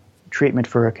and get a treatment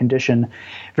for a condition,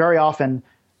 very often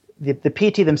the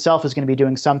PT themselves is going to be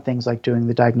doing some things like doing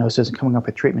the diagnosis and coming up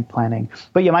with treatment planning.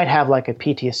 But you might have like a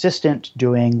PT assistant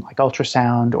doing like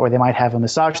ultrasound, or they might have a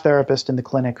massage therapist in the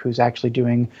clinic who's actually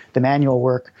doing the manual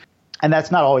work. And that's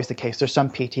not always the case. There's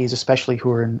some PTs, especially who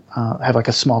are have like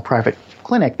a small private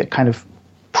clinic, that kind of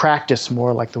practice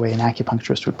more like the way an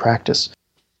acupuncturist would practice.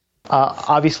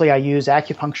 Obviously, I use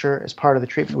acupuncture as part of the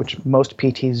treatment, which most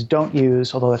PTs don't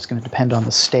use, although that's going to depend on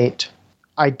the state.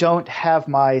 I don't have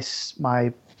my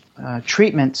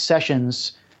treatment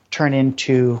sessions turn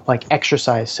into like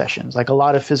exercise sessions. Like a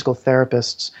lot of physical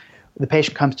therapists, the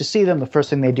patient comes to see them, the first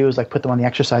thing they do is like put them on the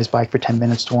exercise bike for 10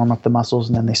 minutes to warm up the muscles,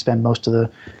 and then they spend most of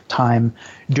the time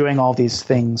doing all these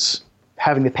things,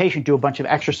 having the patient do a bunch of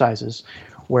exercises.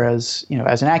 Whereas,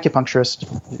 as an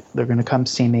acupuncturist, they're going to come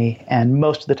see me, and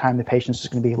most of the time the patient's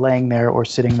just going to be laying there or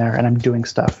sitting there, and I'm doing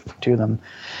stuff to them.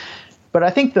 But I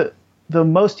think the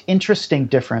most interesting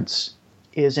difference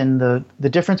is in the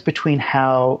difference between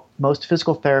how most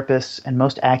physical therapists and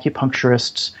most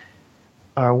acupuncturists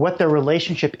what their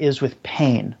relationship is with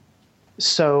pain.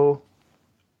 So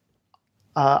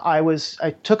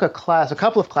I took a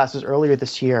couple of classes earlier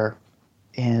this year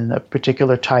in a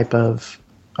particular type of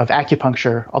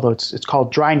acupuncture, although it's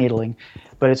called dry needling,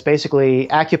 but it's basically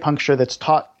acupuncture that's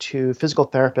taught to physical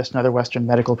therapists and other Western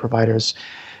medical providers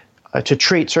to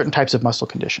treat certain types of muscle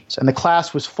conditions. And the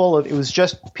class was it was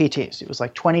just PTs. It was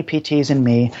like 20 PTs and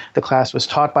me. The class was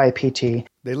taught by a PT.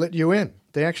 They let you in.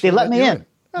 They let me in.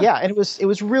 Huh. Yeah, and it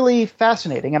was really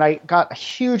fascinating, and I got a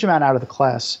huge amount out of the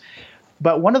class.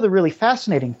 But one of the really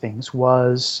fascinating things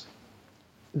was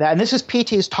that, and this is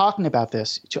PTs talking about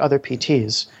this to other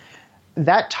PTs,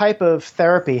 that type of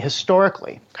therapy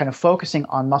historically, kind of focusing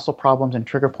on muscle problems and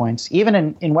trigger points,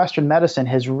 even in Western medicine,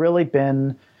 has really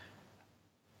been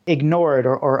ignored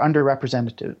or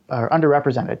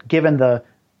underrepresented, given the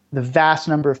vast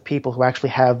number of people who actually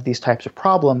have these types of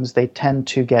problems. They tend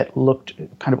to get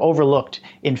overlooked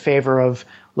in favor of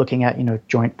looking at,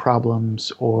 joint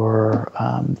problems or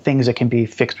things that can be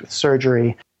fixed with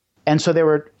surgery. And so they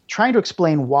were trying to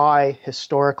explain why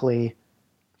historically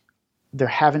there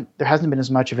hasn't been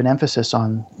as much of an emphasis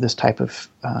on this type of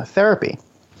therapy.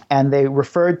 And they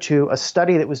referred to a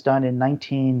study that was done in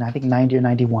 1990 or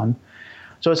 91.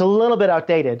 So it's a little bit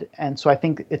outdated, and so I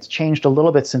think it's changed a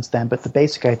little bit since then, but the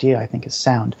basic idea, I think, is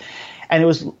sound. And it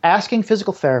was asking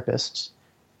physical therapists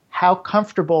how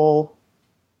comfortable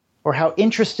or how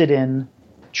interested in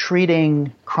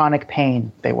treating chronic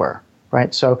pain they were,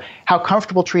 right? So how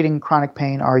comfortable treating chronic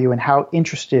pain are you, and how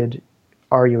interested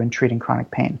are you in treating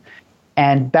chronic pain?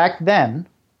 And back then,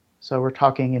 so we're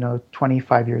talking,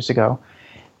 25 years ago,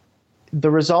 the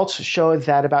results showed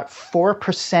that about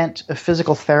 4% of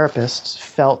physical therapists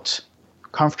felt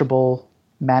comfortable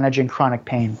managing chronic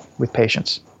pain with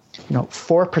patients.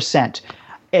 4%.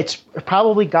 It's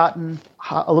probably gotten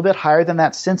a little bit higher than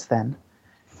that since then,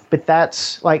 but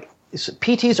that's like,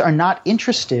 PTs are not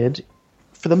interested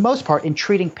for the most part, in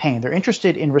treating pain. They're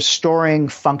interested in restoring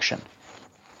function.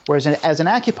 Whereas as an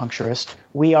acupuncturist,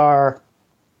 we are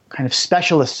kind of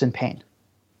specialists in pain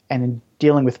and in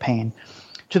dealing with pain,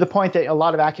 to the point that a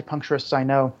lot of acupuncturists I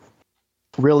know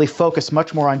really focus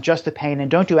much more on just the pain and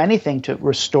don't do anything to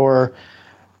restore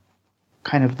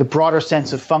kind of the broader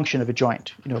sense of function of a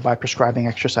joint, by prescribing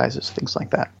exercises, things like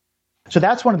that. So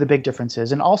that's one of the big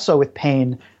differences. And also with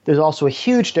pain, there's also a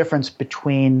huge difference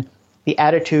between the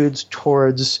attitudes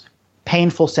towards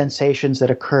painful sensations that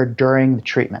occur during the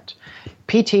treatment.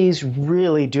 PTs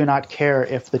really do not care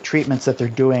if the treatments that they're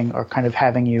doing are kind of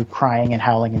having you crying and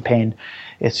howling in pain.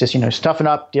 It's just, toughen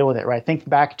up, deal with it, right? Think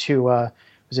back to,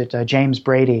 James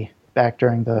Brady back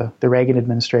during the Reagan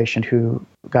administration, who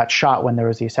got shot when there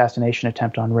was the assassination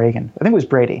attempt on Reagan. I think it was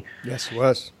Brady. Yes, it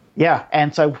was. Yeah,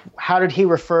 and so how did he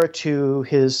refer to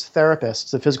his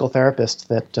therapists, the physical therapists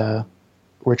that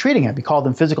were treating him? He called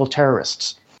them physical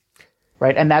terrorists,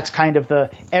 right? And that's kind of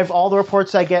all the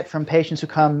reports I get from patients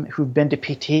who've been to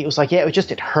PT. It was like,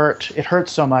 it hurt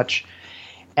so much.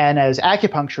 And as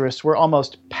acupuncturists, we're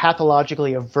almost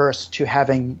pathologically averse to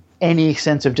having any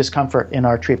sense of discomfort in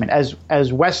our treatment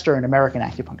as Western American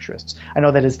acupuncturists. I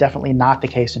know that is definitely not the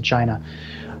case in China.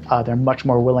 They're much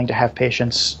more willing to have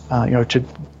patients, to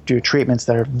do treatments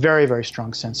that are very, very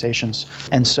strong sensations.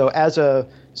 And so as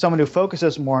someone who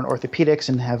focuses more on orthopedics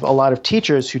and have a lot of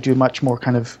teachers who do much more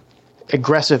kind of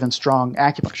aggressive and strong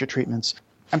acupuncture treatments,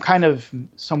 I'm kind of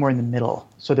somewhere in the middle.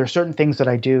 So there are certain things that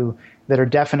I do that are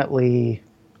definitely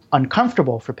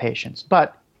uncomfortable for patients.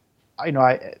 But,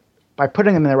 by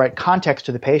putting them in the right context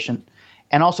to the patient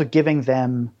and also giving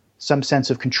them some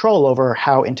sense of control over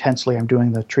how intensely I'm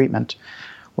doing the treatment,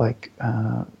 like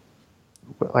a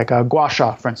gua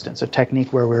sha, for instance, a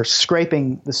technique where we're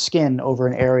scraping the skin over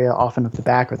an area, often of the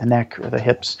back or the neck or the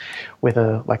hips, with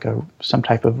some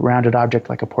type of rounded object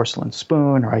like a porcelain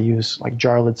spoon, or I use like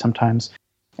jar lid sometimes.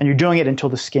 And you're doing it until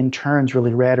the skin turns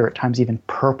really red, or at times even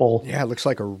purple. Yeah, it looks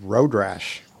like a road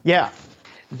rash. Yeah.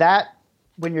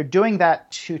 When you're doing that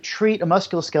to treat a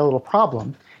musculoskeletal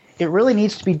problem, it really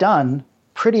needs to be done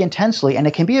pretty intensely, and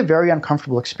it can be a very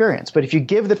uncomfortable experience. But if you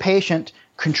give the patient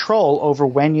control over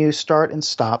when you start and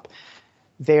stop,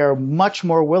 they are much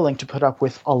more willing to put up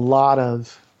with a lot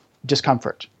of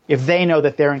discomfort if they know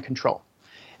that they're in control.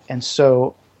 And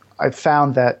so I've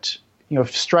found that,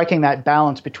 striking that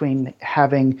balance between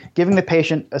giving the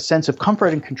patient a sense of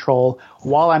comfort and control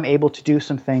while I'm able to do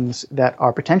some things that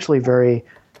are potentially very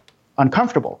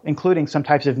uncomfortable, including some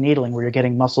types of needling where you're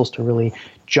getting muscles to really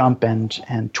jump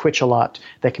and twitch a lot,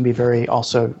 that can be very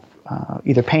also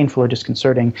either painful or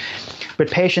disconcerting. But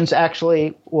patients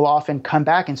actually will often come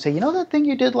back and say, that thing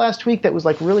you did last week that was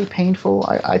like really painful,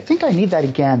 I think I need that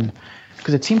again,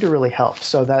 because it seemed to really help.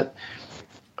 So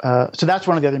that's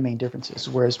one of the other main differences.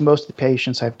 Whereas most of the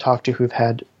patients I've talked to who've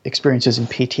had experiences in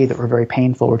PT that were very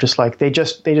painful were just like, they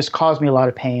just caused me a lot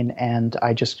of pain and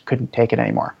I just couldn't take it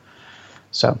anymore.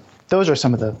 So those are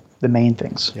some of the main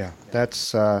things. Yeah,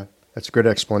 that's a good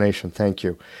explanation. Thank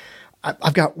you.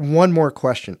 I've got one more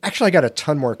question. Actually, I got a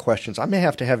ton more questions. I may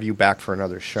have to have you back for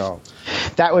another show.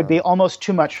 That would be almost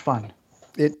too much fun.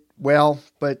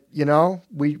 But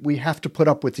we have to put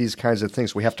up with these kinds of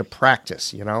things. We have to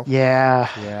practice, Yeah.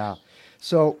 Yeah.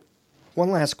 So one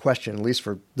last question, at least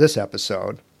for this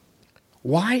episode.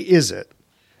 Why is it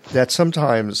that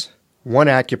sometimes one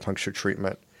acupuncture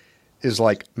treatment is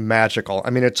like magical?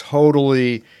 I mean, it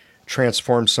totally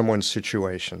transforms someone's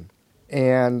situation.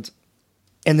 And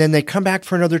then they come back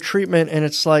for another treatment and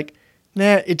it's like,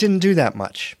 nah, it didn't do that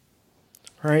much,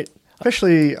 right?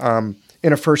 Especially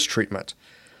in a first treatment.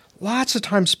 Lots of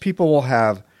times people will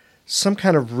have some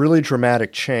kind of really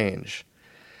dramatic change,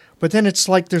 but then it's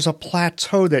like there's a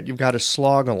plateau that you've got to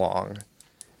slog along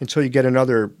until you get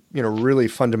another, really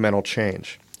fundamental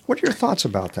change. What are your thoughts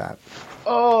about that?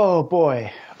 Oh,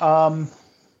 boy.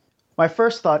 My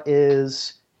first thought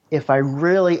is, if I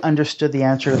really understood the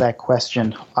answer to that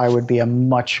question, I would be a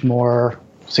much more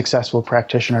successful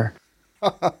practitioner.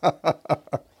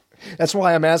 That's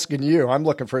why I'm asking you. I'm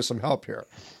looking for some help here.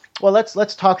 Well,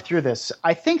 let's talk through this.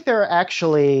 I think there are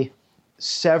actually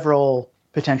several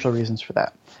potential reasons for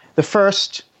that. The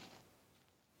first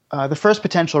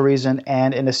potential reason,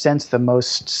 and in a sense the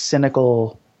most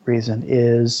cynical reason,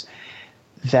 is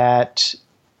that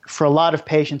for a lot of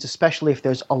patients, especially if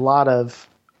there's a lot of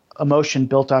emotion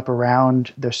built up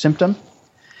around their symptom,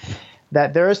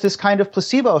 that there is this kind of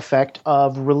placebo effect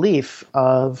of relief,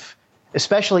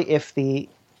 especially if the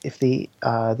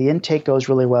intake goes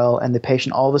really well and the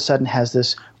patient all of a sudden has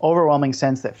this overwhelming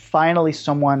sense that finally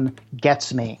someone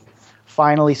gets me,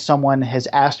 finally someone has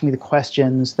asked me the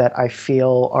questions that I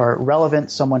feel are relevant.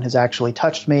 Someone has actually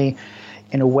touched me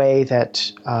in a way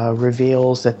that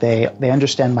reveals that they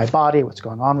understand my body, what's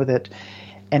going on with it.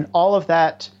 And all of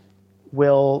that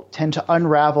will tend to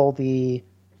unravel the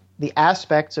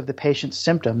aspects of the patient's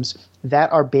symptoms that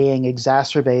are being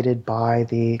exacerbated by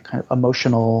the kind of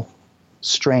emotional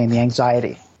strain, the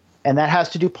anxiety. And that has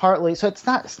to do partly, so it's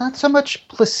not so much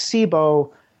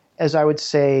placebo as I would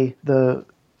say the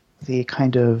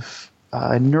kind of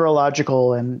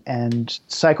neurological and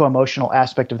psycho-emotional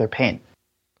aspect of their pain.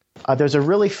 There's a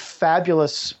really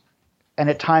fabulous and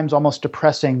at times almost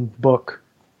depressing book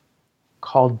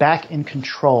called Back in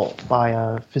Control by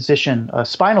a physician, a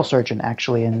spinal surgeon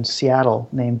actually in Seattle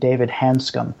named David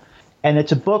Hanscom. And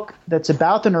it's a book that's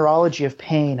about the neurology of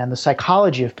pain and the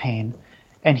psychology of pain.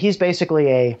 And he's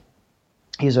basically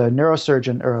he's a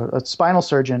neurosurgeon or a spinal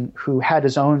surgeon who had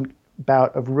his own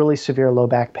bout of really severe low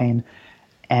back pain,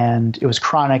 and it was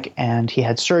chronic, and he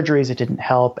had surgeries that didn't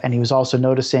help, and he was also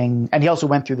noticing, and he also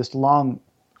went through this long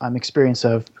experience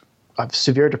of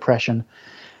severe depression,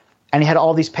 and he had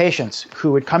all these patients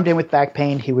who would come to him with back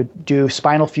pain. He would do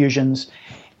spinal fusions,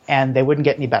 and they wouldn't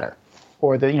get any better,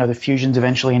 or the fusions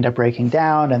eventually end up breaking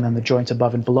down, and then the joints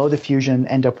above and below the fusion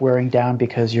end up wearing down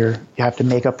because you have to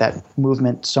make up that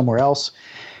movement somewhere else.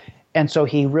 And so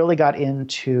he really got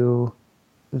into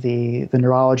the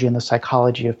neurology and the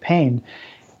psychology of pain.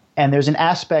 And there's an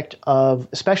aspect of,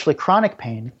 especially chronic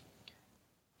pain,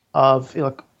 of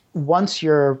once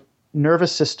your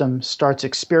nervous system starts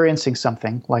experiencing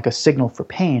something like a signal for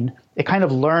pain, it kind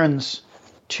of learns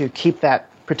to keep that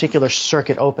particular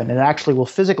circuit open. And it actually will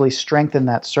physically strengthen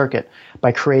that circuit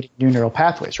by creating new neural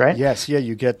pathways, right? Yes, yeah,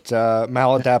 you get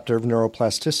maladaptive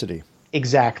neuroplasticity.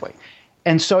 Exactly.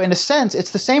 And so in a sense,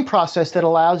 it's the same process that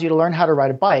allows you to learn how to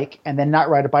ride a bike and then not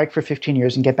ride a bike for 15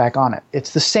 years and get back on it.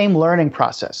 It's the same learning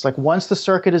process. Like once the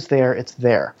circuit is there, it's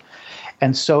there.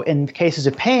 And so in cases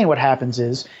of pain, what happens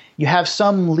is you have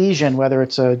some lesion, whether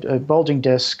it's a bulging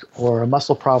disc or a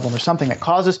muscle problem or something that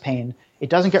causes pain. It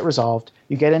doesn't get resolved.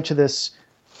 You get into this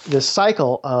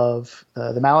cycle of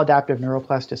the maladaptive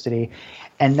neuroplasticity.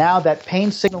 And now that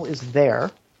pain signal is there.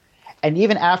 And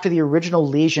even after the original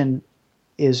lesion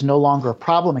is no longer a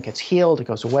problem, it gets healed, it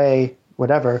goes away,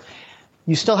 whatever,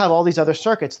 you still have all these other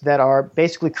circuits that are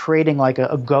basically creating like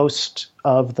a ghost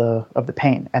of the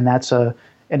pain. And that's an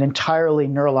entirely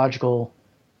neurological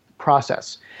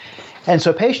process. And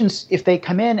so patients, if they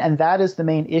come in and that is the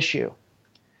main issue,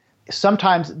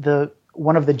 sometimes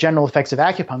one of the general effects of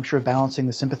acupuncture, of balancing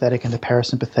the sympathetic and the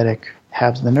parasympathetic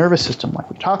halves of the nervous system,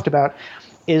 like we talked about,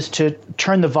 is to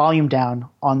turn the volume down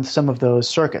on some of those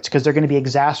circuits because they're going to be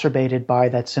exacerbated by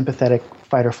that sympathetic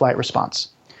fight or flight response.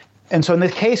 And so in the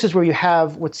cases where you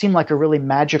have what seemed like a really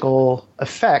magical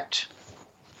effect,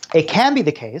 it can be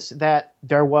the case that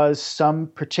there was some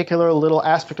particular little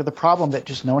aspect of the problem that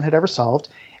just no one had ever solved.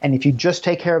 And if you just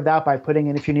take care of that by putting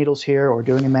in a few needles here or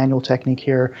doing a manual technique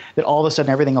here, that all of a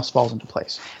sudden everything else falls into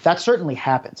place. That certainly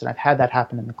happens, and I've had that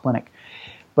happen in the clinic.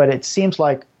 But it seems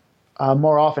like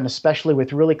more often, especially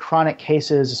with really chronic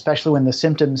cases, especially when the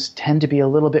symptoms tend to be a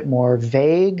little bit more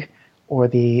vague or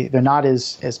they're not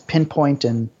as pinpoint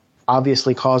and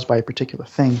obviously caused by a particular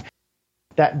thing,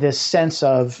 that this sense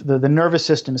of the nervous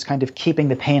system is kind of keeping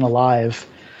the pain alive.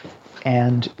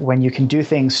 And when you can do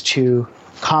things to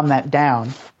calm that down,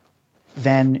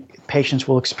 then patients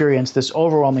will experience this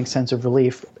overwhelming sense of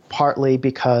relief, partly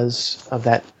because of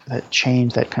that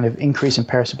change, that kind of increase in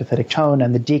parasympathetic tone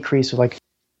and the decrease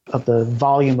of the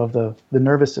volume of the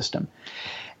nervous system.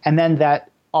 And then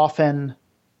that often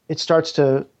it starts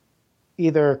to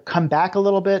either come back a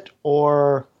little bit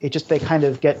or they kind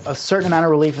of get a certain amount of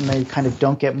relief and they kind of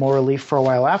don't get more relief for a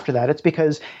while after that. It's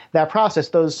because that process,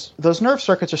 those nerve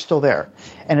circuits are still there.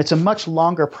 And it's a much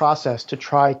longer process to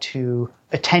try to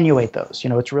attenuate those.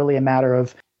 It's really a matter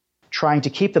of trying to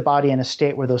keep the body in a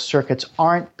state where those circuits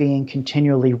aren't being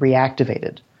continually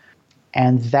reactivated.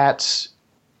 And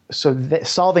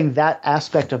solving that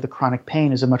aspect of the chronic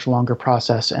pain is a much longer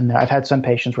process. And I've had some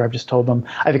patients where I've just told them,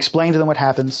 I've explained to them what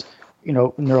happens,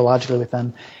 neurologically with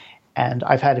them. And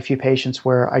I've had a few patients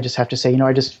where I just have to say,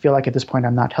 I just feel like at this point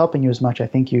I'm not helping you as much. I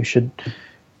think you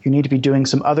need to be doing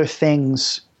some other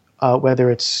things,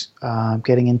 whether it's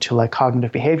getting into like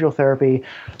cognitive behavioral therapy,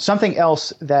 something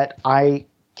else that I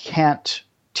can't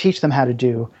teach them how to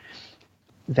do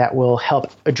that will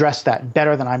help address that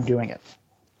better than I'm doing it.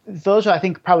 Those are, I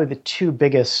think, probably the two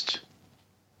biggest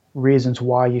reasons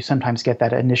why you sometimes get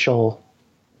that initial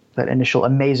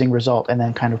amazing result and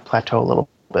then kind of plateau a little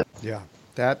bit. Yeah,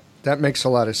 that makes a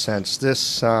lot of sense.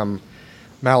 This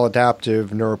maladaptive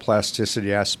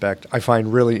neuroplasticity aspect I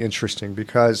find really interesting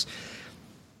because,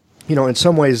 in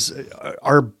some ways,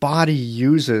 our body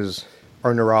uses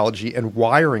our neurology and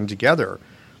wiring together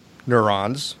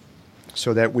neurons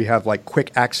so that we have like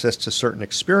quick access to certain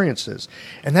experiences.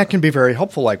 And that can be very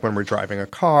helpful, like when we're driving a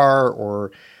car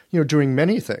or, doing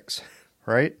many things,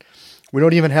 right? We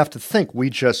don't even have to think. We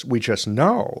just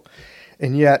know.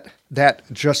 And yet that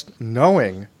just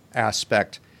knowing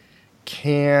aspect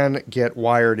can get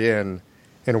wired in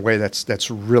a way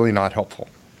that's really not helpful.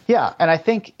 Yeah, and I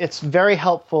think it's very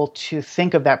helpful to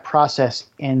think of that process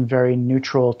in very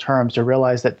neutral terms, to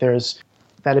realize that there's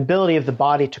that ability of the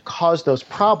body to cause those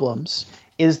problems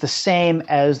is the same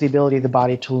as the ability of the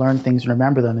body to learn things and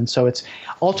remember them. And so it's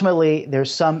ultimately,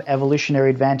 there's some evolutionary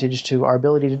advantage to our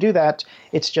ability to do that.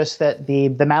 It's just that the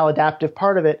maladaptive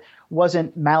part of it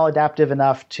wasn't maladaptive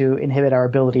enough to inhibit our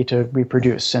ability to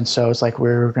reproduce. And so it's like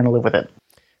we're going to live with it.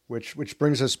 Which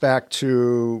brings us back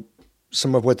to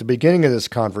some of what the beginning of this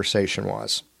conversation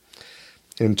was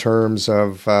in terms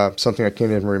of something I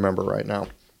can't even remember right now.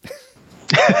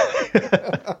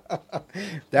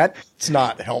 That's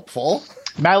not helpful.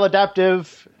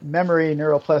 Maladaptive memory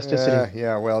neuroplasticity.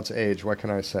 Yeah, well, it's age. What can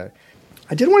I say?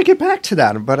 I did want to get back to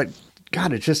that, but it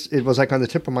was like on the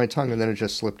tip of my tongue, and then it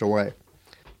just slipped away.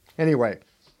 Anyway,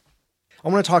 I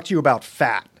want to talk to you about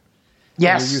fat.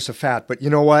 Yes. And the use of fat, but you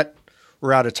know what?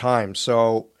 We're out of time,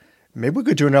 so maybe we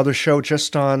could do another show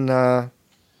just on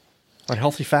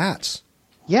healthy fats.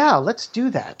 Yeah, let's do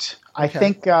that. Okay. I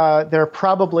think I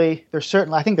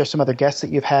think there's some other guests that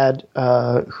you've had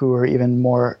who are even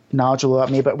more knowledgeable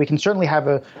about me, but we can certainly have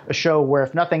a show where,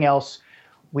 if nothing else,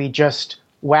 we just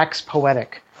wax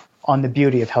poetic on the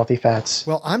beauty of healthy fats.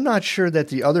 Well, I'm not sure that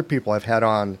the other people I've had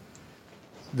on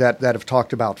that have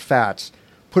talked about fats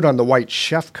put on the white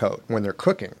chef coat when they're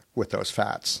cooking with those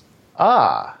fats.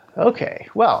 Ah, okay.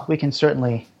 Well, we can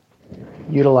certainly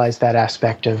utilize that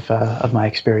aspect of my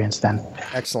experience then.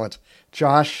 Excellent.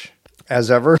 Josh,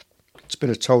 as ever, it's been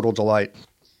a total delight.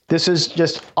 This is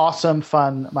just awesome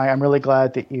fun. I'm really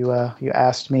glad that you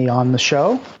asked me on the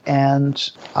show.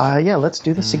 And let's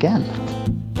do this again.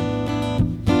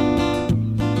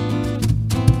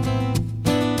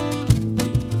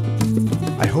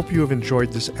 I hope you have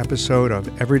enjoyed this episode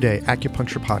of Everyday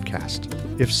Acupuncture Podcast.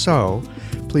 If so,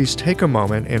 please take a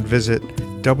moment and visit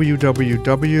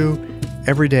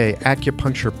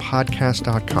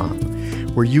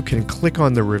www.everydayacupuncturepodcast.com, where you can click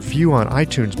on the review on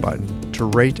iTunes button to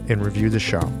rate and review the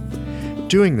show.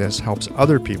 Doing this helps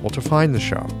other people to find the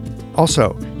show.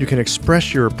 Also, you can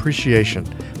express your appreciation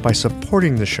by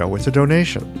supporting the show with a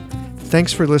donation.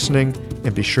 Thanks for listening,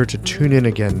 and be sure to tune in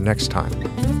again next time.